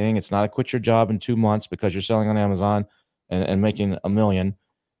quick thing. It's not a quit your job in 2 months because you're selling on Amazon and making $1 million.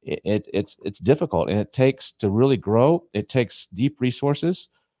 It's difficult, and it takes to really grow. It takes deep resources,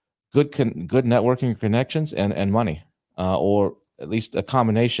 good networking connections, and money, or at least a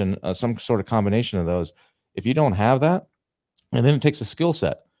combination, some sort of combination of those. If you don't have that, and then it takes a skill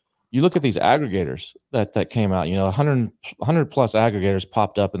set. You look at these aggregators that came out. 100 plus aggregators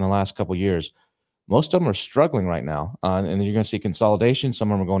popped up in the last couple of years. Most of them are struggling right now, and you're going to see consolidation.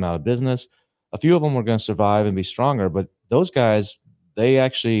 Some of them are going out of business. A few of them are going to survive and be stronger, but those guys, they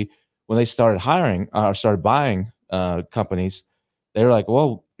actually, when they started hiring or started buying companies, they were like,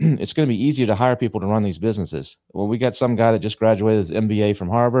 well, it's going to be easier to hire people to run these businesses. Well, we got some guy that just graduated his MBA from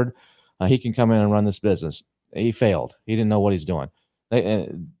Harvard. He can come in and run this business. He failed. He didn't know what he's doing.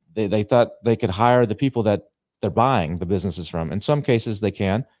 They thought they could hire the people that they're buying the businesses from. In some cases, they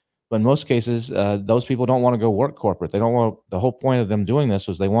can. But in most cases, those people don't want to go work corporate. They don't want. The whole point of them doing this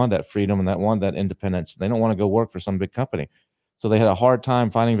was they wanted that freedom and wanted that independence. They don't want to go work for some big company. So they had a hard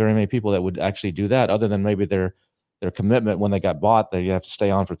time finding very many people that would actually do that, other than maybe their commitment when they got bought. They have to stay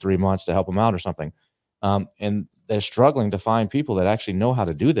on for 3 months to help them out or something. And they're struggling to find people that actually know how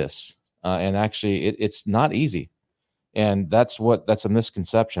to do this. And actually, it's not easy. And that's a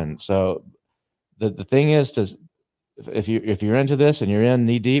misconception. So the thing is if you're into this and you're in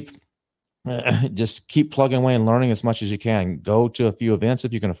knee deep, just keep plugging away and learning as much as you can. Go to a few events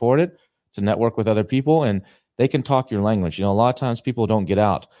if you can afford it to network with other people, and they can talk your language. A lot of times people don't get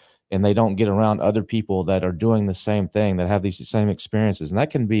out and they don't get around other people that are doing the same thing, that have these same experiences. And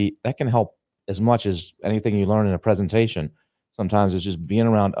that can help as much as anything you learn in a presentation. Sometimes it's just being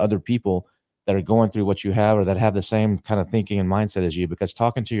around other people that are going through what you have or that have the same kind of thinking and mindset as you, because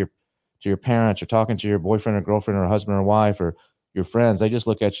talking to your parents or talking to your boyfriend or girlfriend or husband or wife or your friends, they just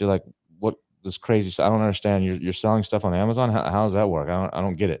look at you like, what this crazy, I don't understand. You're selling stuff on Amazon. How does that work? I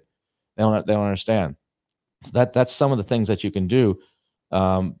don't get it. They don't understand. So that's some of the things that you can do.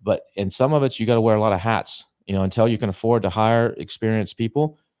 But in some of it, you got to wear a lot of hats, until you can afford to hire experienced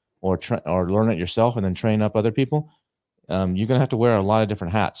people or learn it yourself and then train up other people. You're going to have to wear a lot of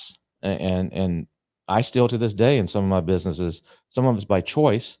different hats. And I still, to this day, in some of my businesses, some of it's by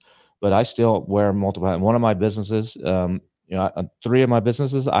choice, but I still wear multiple. In one of my businesses, 3 of my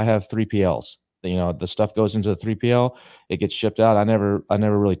businesses, I have 3PLs. The stuff goes into the 3PL, it gets shipped out. I never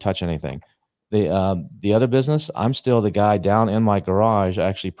really touch anything. The other business, I'm still the guy down in my garage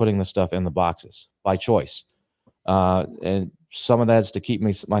actually putting the stuff in the boxes by choice. And some of that's to keep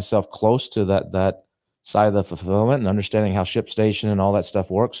myself close to that side of the fulfillment and understanding how ShipStation and all that stuff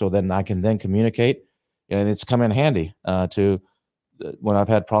works, so then I can then communicate. And it's come in handy to when I've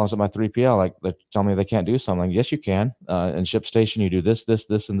had problems with my 3PL, like they tell me they can't do something. Like, yes, you can. In ShipStation, you do this,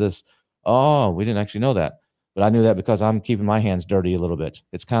 and this. Oh, we didn't actually know that. But I knew that because I'm keeping my hands dirty a little bit.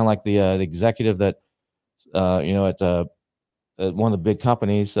 It's kind of like the executive that, at one of the big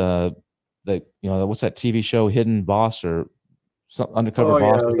companies, that, what's that TV show, Hidden Boss or some Undercover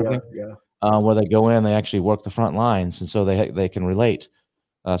Boss or something? Yeah. Where they go in, they actually work the front lines, and so they can relate.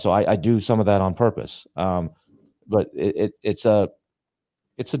 So I do some of that on purpose. But it's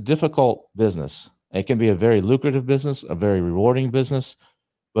a difficult business. It can be a very lucrative business, a very rewarding business,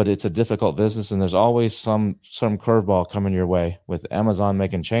 but it's a difficult business, and there's always some curveball coming your way with Amazon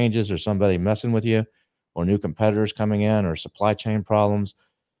making changes or somebody messing with you or new competitors coming in or supply chain problems.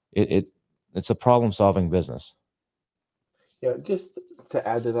 It's a problem-solving business. Yeah, just to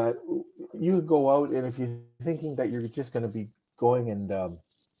add to that, you go out, and if you're thinking that you're just going to be going and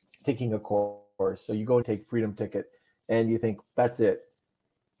taking a course. So you go and take Freedom Ticket, and you think that's it.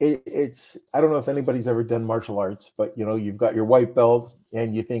 It's I don't know if anybody's ever done martial arts, but you've got your white belt,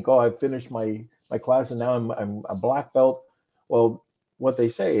 and you think, oh, I've finished my class, and now I'm a black belt. Well, what they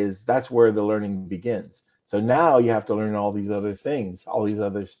say is that's where the learning begins. So now you have to learn all these other things, all these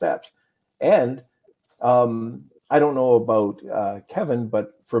other steps, and I don't know about Kevin,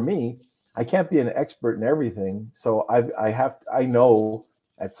 but for me, I can't be an expert in everything. So I know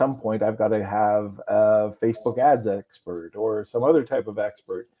at some point I've got to have a Facebook ads expert or some other type of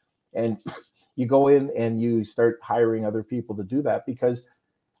expert. And you go in and you start hiring other people to do that, because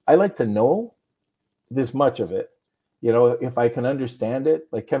I like to know this much of it. If I can understand it,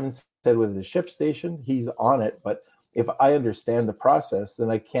 like Kevin said with the ShipStation, he's on it. But if I understand the process,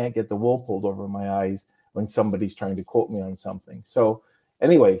 then I can't get the wool pulled over my eyes when somebody's trying to quote me on something. So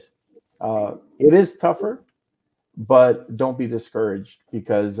anyways, it is tougher, but don't be discouraged,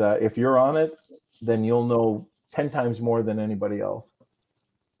 because if you're on it, then you'll know 10 times more than anybody else.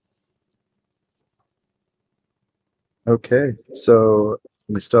 Okay, so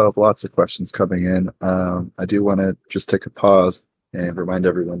we still have lots of questions coming in. I do want to just take a pause and remind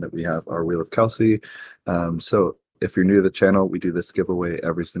everyone that we have our Wheel of Kelsey. So if you're new to the channel, we do this giveaway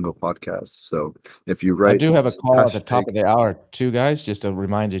every single podcast. So if you write, I do have a call at the top of the hour too, guys, just to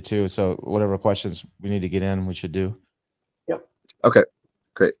remind you too. So whatever questions we need to get in, we should do. Yep. Okay,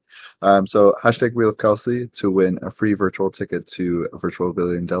 great. So hashtag Wheel of Kelsey to win a free virtual ticket to a virtual $1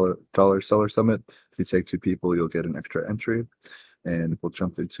 billion seller summit. If you take 2 people, you'll get an extra entry. And we'll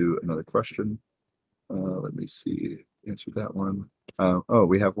jump into another question. Let me see. Answer that one.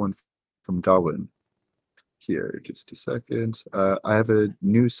 We have one from Darwin here. Just a second. I have a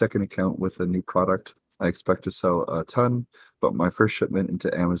new second account with a new product. I expect to sell a ton, but my first shipment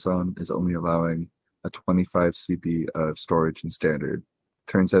into Amazon is only allowing a 25 CB of storage and standard.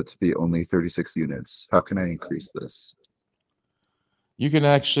 Turns out to be only 36 units. How can I increase this? You can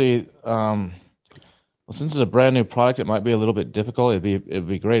actually, since it's a brand new product, it might be a little bit difficult. It'd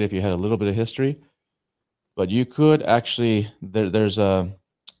be great if you had a little bit of history, but you could actually there's an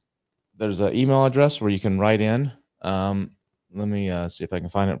email address where you can write in. Let me see if I can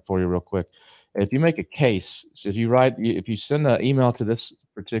find it for you real quick. If you make a case, so if you send an email to this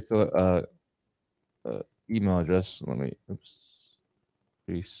particular email address, let me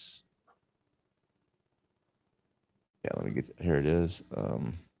get here. It is.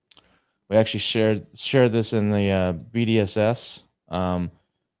 We actually shared this in the BDSS.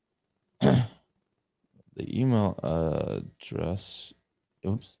 The email address.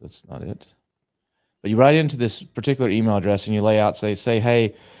 Oops, that's not it. But you write into this particular email address and you lay out, say,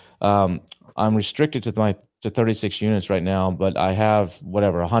 hey, I'm restricted to 36 units right now, but I have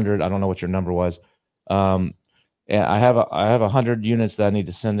 100. I don't know what your number was. And I have 100 units that I need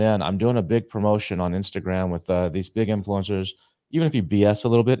to send in. I'm doing a big promotion on Instagram with these big influencers. Even if you BS a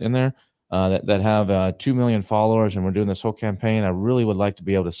little bit in there, that have 2 million followers, and we're doing this whole campaign. I really would like to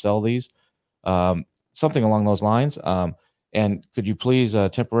be able to sell these, something along those lines. And could you please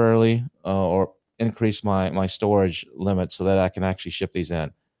temporarily or increase my storage limit so that I can actually ship these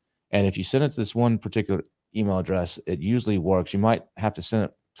in? And if you send it to this one particular email address, it usually works. You might have to send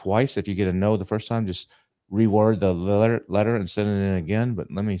it twice. If you get a no the first time, just reword the letter and send it in again. But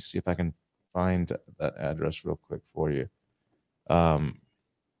let me see if I can find that address real quick for you.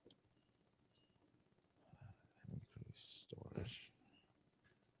 Storage.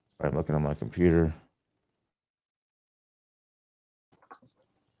 I'm looking on my computer.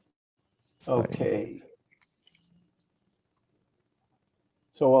 Okay.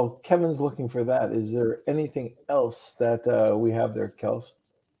 So while Kevin's looking for that, is there anything else that we have there, Kels?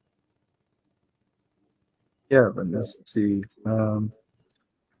 Yeah, let me see.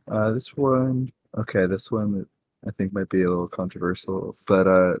 This one, I think might be a little controversial,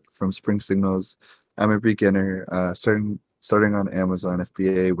 but from Spring Signals, I'm a beginner, starting on Amazon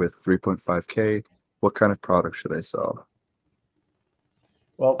FBA with 3.5K. What kind of product should I sell?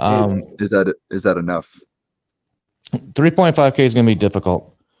 Well, is that enough? 3.5K is going to be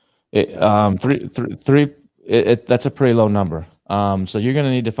difficult. That's a pretty low number. So you're going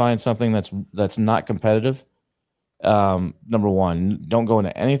to need to find something that's not competitive. Number one, don't go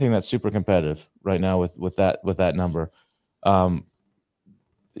into anything that's super competitive right now with that number. You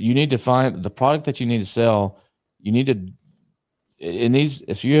need to find the product that you need to sell. You need to,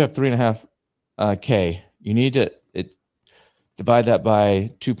 if you have 3.5K, you need to divide that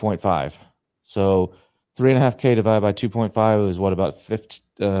by 2.5. So 3.5K divided by 2.5 is what, about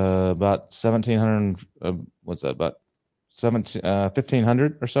 1,700? What's that? About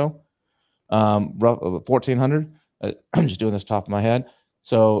 1,500 or so? 1,400. I'm just doing this top of my head.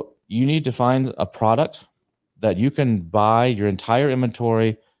 So you need to find a product that you can buy your entire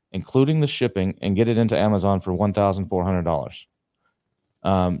inventory, including the shipping, and get it into Amazon for $1,400.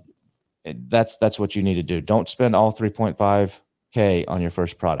 That's what you need to do. Don't spend all 3.5K on your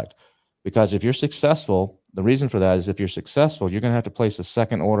first product, because if you're successful, the reason for that is if you're successful, you're going to have to place a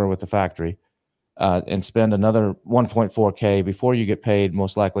second order with the factory and spend another 1.4K before you get paid,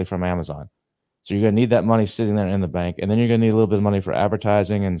 most likely from Amazon. So you're going to need that money sitting there in the bank, and then you're going to need a little bit of money for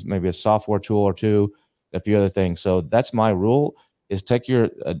advertising and maybe a software tool or two, a few other things. So that's my rule: is take your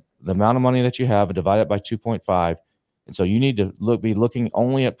the amount of money that you have and divide it by 2.5. And so you need to be looking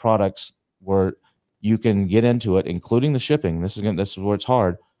only at products where you can get into it, including the shipping. This is where it's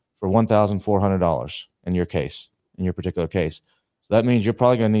hard, for $1,400 in your case, in your particular case. So that means you're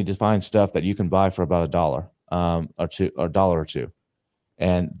probably going to need to find stuff that you can buy for about $1 or $1 or $2.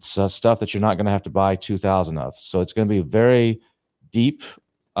 And so stuff that you're not going to have to buy 2,000 of. So it's going to be very deep,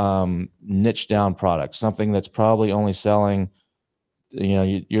 niche down product, something that's probably only selling,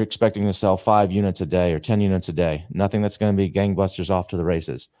 you're expecting to sell 5 units a day or 10 units a day. Nothing that's going to be gangbusters off to the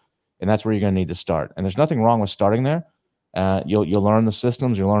races. And that's where you're going to need to start. And there's nothing wrong with starting there. You'll learn the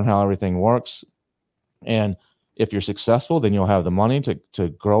systems, you'll learn how everything works. And if you're successful, then you'll have the money to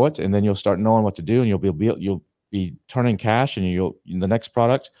grow it, and then you'll start knowing what to do, and you'll be turning cash, and the next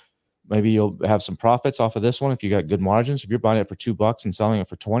product, maybe you'll have some profits off of this one if you got good margins. If you're buying it for $2 and selling it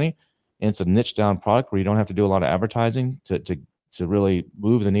for 20, and it's a niche down product where you don't have to do a lot of advertising to really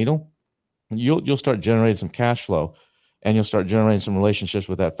move the needle, you'll start generating some cash flow, and you'll start generating some relationships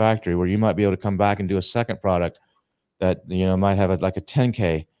with that factory where you might be able to come back and do a second product that might have like a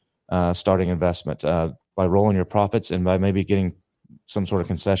 10K starting investment by rolling your profits and by maybe getting some sort of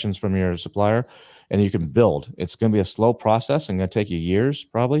concessions from your supplier. And you can build. It's going to be a slow process and going to take you years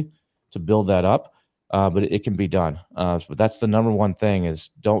probably to build that up, but it can be done. But that's the number one thing: is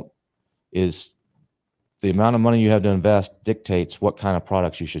the amount of money you have to invest dictates what kind of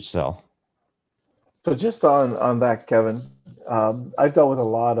products you should sell. So just on that, Kevin, I've dealt with a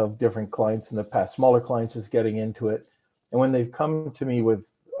lot of different clients in the past, smaller clients just getting into it, and when they've come to me with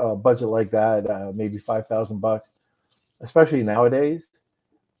a budget like that, maybe $5,000, especially nowadays.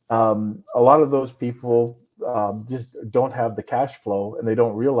 A lot of those people just don't have the cash flow, and they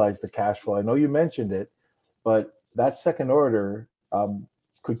don't realize the cash flow. I know you mentioned it, but that second order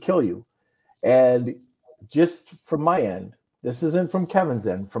could kill you. And just from my end, this isn't from Kevin's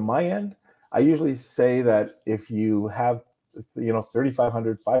end. From my end, I usually say that if you have,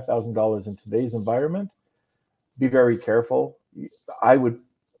 $3,500, $5,000 in today's environment, be very careful. I would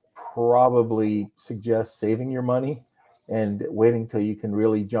probably suggest saving your money and waiting till you can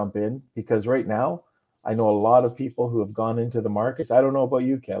really jump in, because right now I know a lot of people who have gone into the markets. I don't know about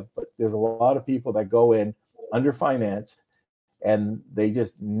you, Kev, but there's a lot of people that go in underfinanced, and they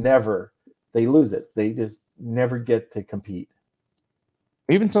lose it. They just never get to compete.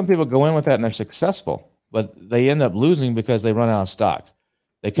 Even some people go in with that and they're successful, but they end up losing because they run out of stock.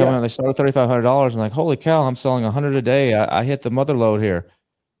 They come in, they start with $3,500 and like, holy cow, I'm selling 100 a day. I hit the mother load here,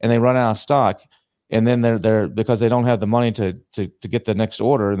 and they run out of stock. And then they're because they don't have the money to get the next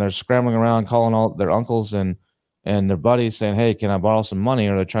order, and they're scrambling around calling all their uncles and their buddies saying, hey, can I borrow some money?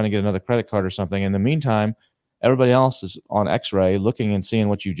 Or they're trying to get another credit card or something. In the meantime, everybody else is on X-ray looking and seeing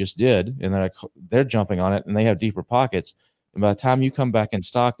what you just did, and they're jumping on it, and they have deeper pockets. And by the time you come back in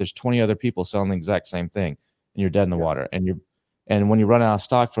stock, there's 20 other people selling the exact same thing, and you're dead in the water. And when you run out of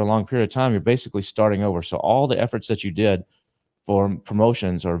stock for a long period of time, you're basically starting over. So all the efforts that you did for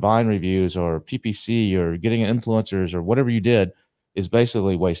promotions or Vine reviews or PPC or getting influencers or whatever you did is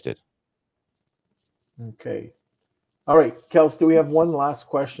basically wasted. Okay. All right, Kels, do we have one last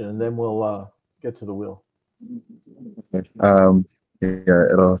question, and then we'll get to the wheel? It'll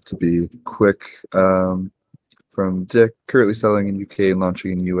have to be quick. From Dick, currently selling in UK and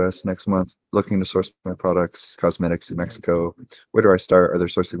launching in US next month. Looking to source my products, cosmetics in Mexico. Where do I start? Are there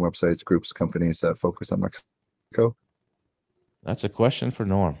sourcing websites, groups, companies that focus on Mexico? That's a question for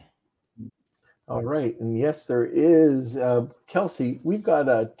Norm. All right. And yes, there is. Kelsey, we've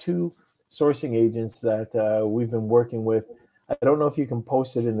got 2 sourcing agents that we've been working with. I don't know if you can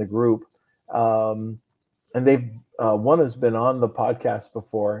post it in the group. And they've one has been on the podcast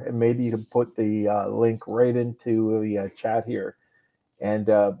before, and maybe you can put the link right into the chat here. And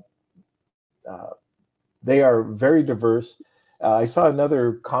they are very diverse. I saw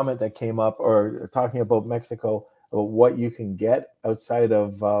another comment that came up, or talking about Mexico, about what you can get outside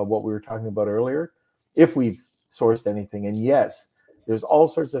of what we were talking about earlier, if we've sourced anything. And yes, there's all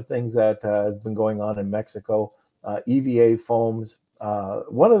sorts of things that have been going on in Mexico. EVA foams,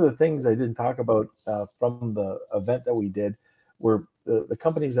 one of the things I didn't talk about from the event that we did were the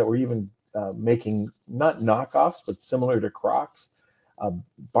companies that were even making not knockoffs, but similar to Crocs,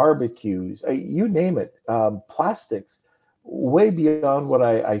 barbecues, you name it, plastics, way beyond what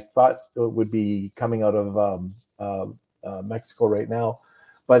I thought would be coming out of Mexico right now.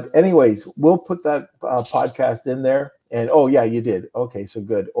 But anyways, we'll put that podcast in there. And oh yeah, you did. Okay, so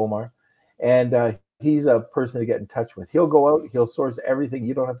good, Omar. And he's a person to get in touch with. He'll go out, he'll source everything.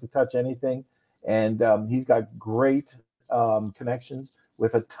 You don't have to touch anything. And he's got great connections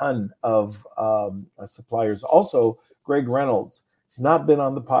with a ton of suppliers. Also, Greg Reynolds. He's not been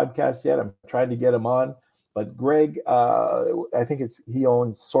on the podcast yet. I'm trying to get him on. But Greg, I think he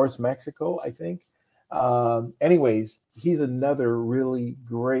owns Source Mexico, I think. Anyways, he's another really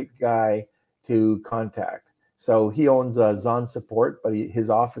great guy to contact. So he owns Zon Support, but his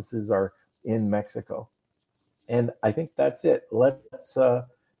offices are in Mexico. And I think that's it. Let's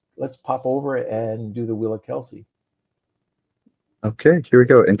pop over and do the Wheel of Kelsey. Okay, here we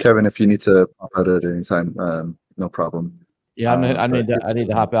go. And Kevin, if you need to pop out at any time, no problem. Yeah, I need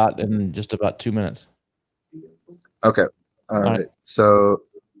to hop out in just about 2 minutes. Okay. All right. So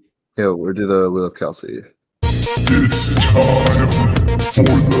yeah, we'll do the Wheel of Kelsey. It's time for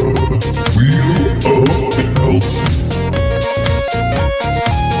the Wheel of Kelsey.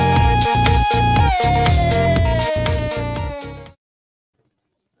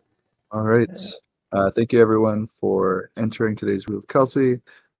 All right. Thank you, everyone, for entering today's Wheel of Kelsey.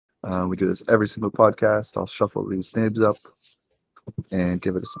 We do this every single podcast. I'll shuffle these names up and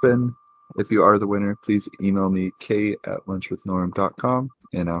give it a spin. If you are the winner, please email me k@lunchwithnorm.com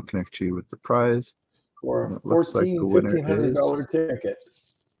and I'll connect you with the prize. For $1,500 ticket.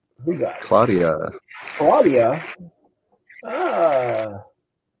 Who got it? Claudia. Claudia?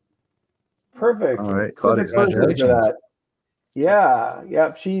 Perfect. All right, Claudia. Congratulations. That.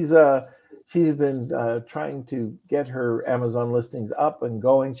 Yeah. She's been trying to get her Amazon listings up and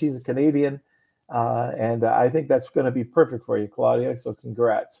going. She's a Canadian, and I think that's going to be perfect for you, Claudia. So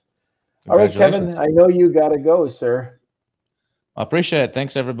congrats. All right, Kevin, I know you got to go, sir. I appreciate it.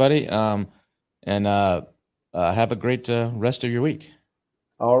 Thanks, everybody. And have a great rest of your week.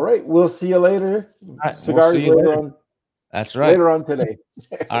 All right. We'll see you later. Right, Cigars later on. That's right. Later on today.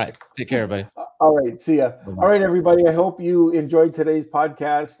 All right. Take care, everybody. All right. See ya. Bye-bye. All right, everybody. I hope you enjoyed today's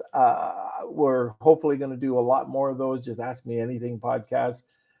podcast. We're hopefully going to do a lot more of those. Just Ask Me Anything podcasts.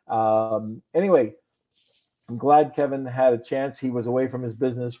 Anyway, I'm glad Kevin had a chance. He was away from his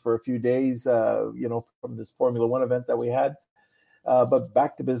business for a few days, from this Formula One event that we had. But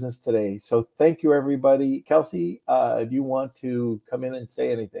back to business today. So thank you, everybody. Kelsey, do you want to come in and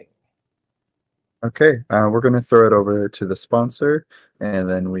say anything? Okay, we're going to throw it over to the sponsor, and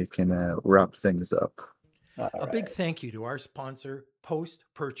then we can wrap things up. A big thank you to our sponsor, Post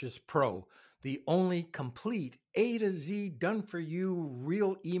Purchase Pro, the only complete A to Z done-for-you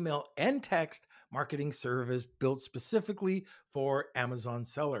real email and text marketing service built specifically for Amazon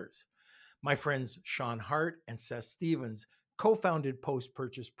sellers. My friends Sean Hart and Seth Stevens co-founded Post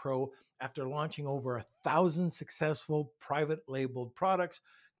Purchase Pro after launching over 1,000 successful private labeled products,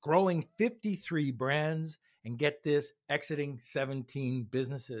 growing 53 brands, and get this, exiting 17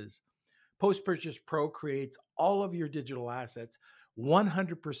 businesses. Post Purchase Pro creates all of your digital assets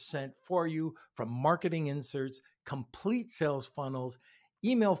 100% for you, from marketing inserts, complete sales funnels,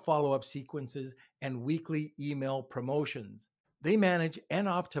 email follow-up sequences, and weekly email promotions. They manage and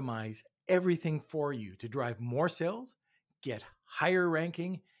optimize everything for you to drive more sales, get higher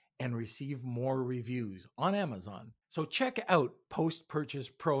ranking, and receive more reviews on Amazon. So check out Post Purchase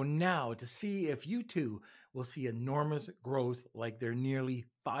Pro now to see if you too will see enormous growth like their nearly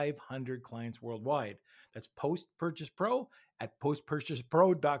 500 clients worldwide. That's Post Purchase Pro at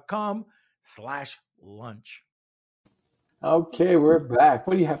postpurchasepro.com/lunch. Okay, we're back.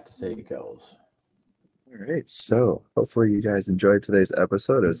 What do you have to say, Kels? All right, so hopefully you guys enjoyed today's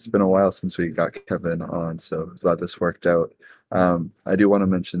episode. It's been a while since we got Kevin on, so glad this worked out. I do want to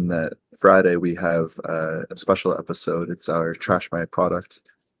mention that Friday we have a special episode. It's our Trash My Product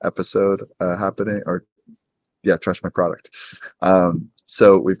episode happening, Trash My Product.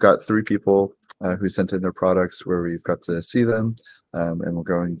 So we've got 3 people who sent in their products where we've got to see them, and we're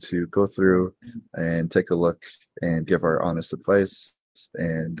going to go through and take a look and give our honest advice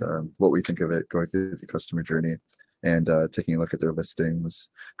and what we think of it, going through the customer journey and taking a look at their listings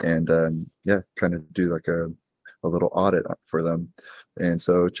and kind of do like a little audit for them. And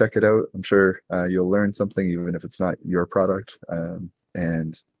so check it out. I'm sure you'll learn something, even if it's not your product.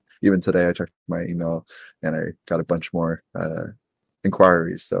 And even today I checked my email and I got a bunch more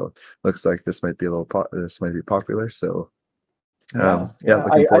inquiries. So looks like this might be popular. So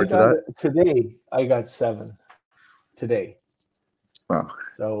Looking forward to that. Today, I got 7 today. Wow.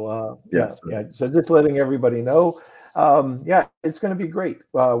 So So just letting everybody know. It's going to be great.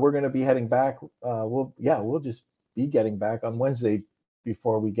 We're going to be heading back. We'll just be getting back on Wednesday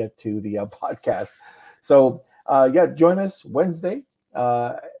before we get to the podcast. So join us Wednesday.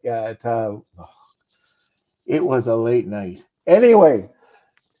 It was a late night. Anyway,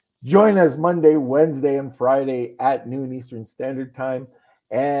 join us Monday, Wednesday, and Friday at noon Eastern Standard Time.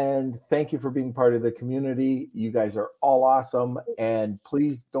 And thank you for being part of the community. You guys are all awesome. And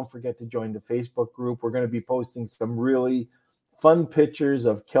please don't forget to join the Facebook group. We're going to be posting some really fun pictures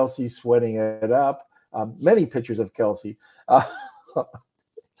of Kelsey sweating it up. Many pictures of Kelsey. But,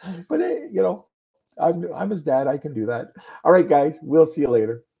 I'm his dad. I can do that. All right, guys. We'll see you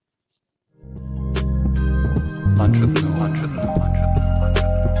later. Lunch with the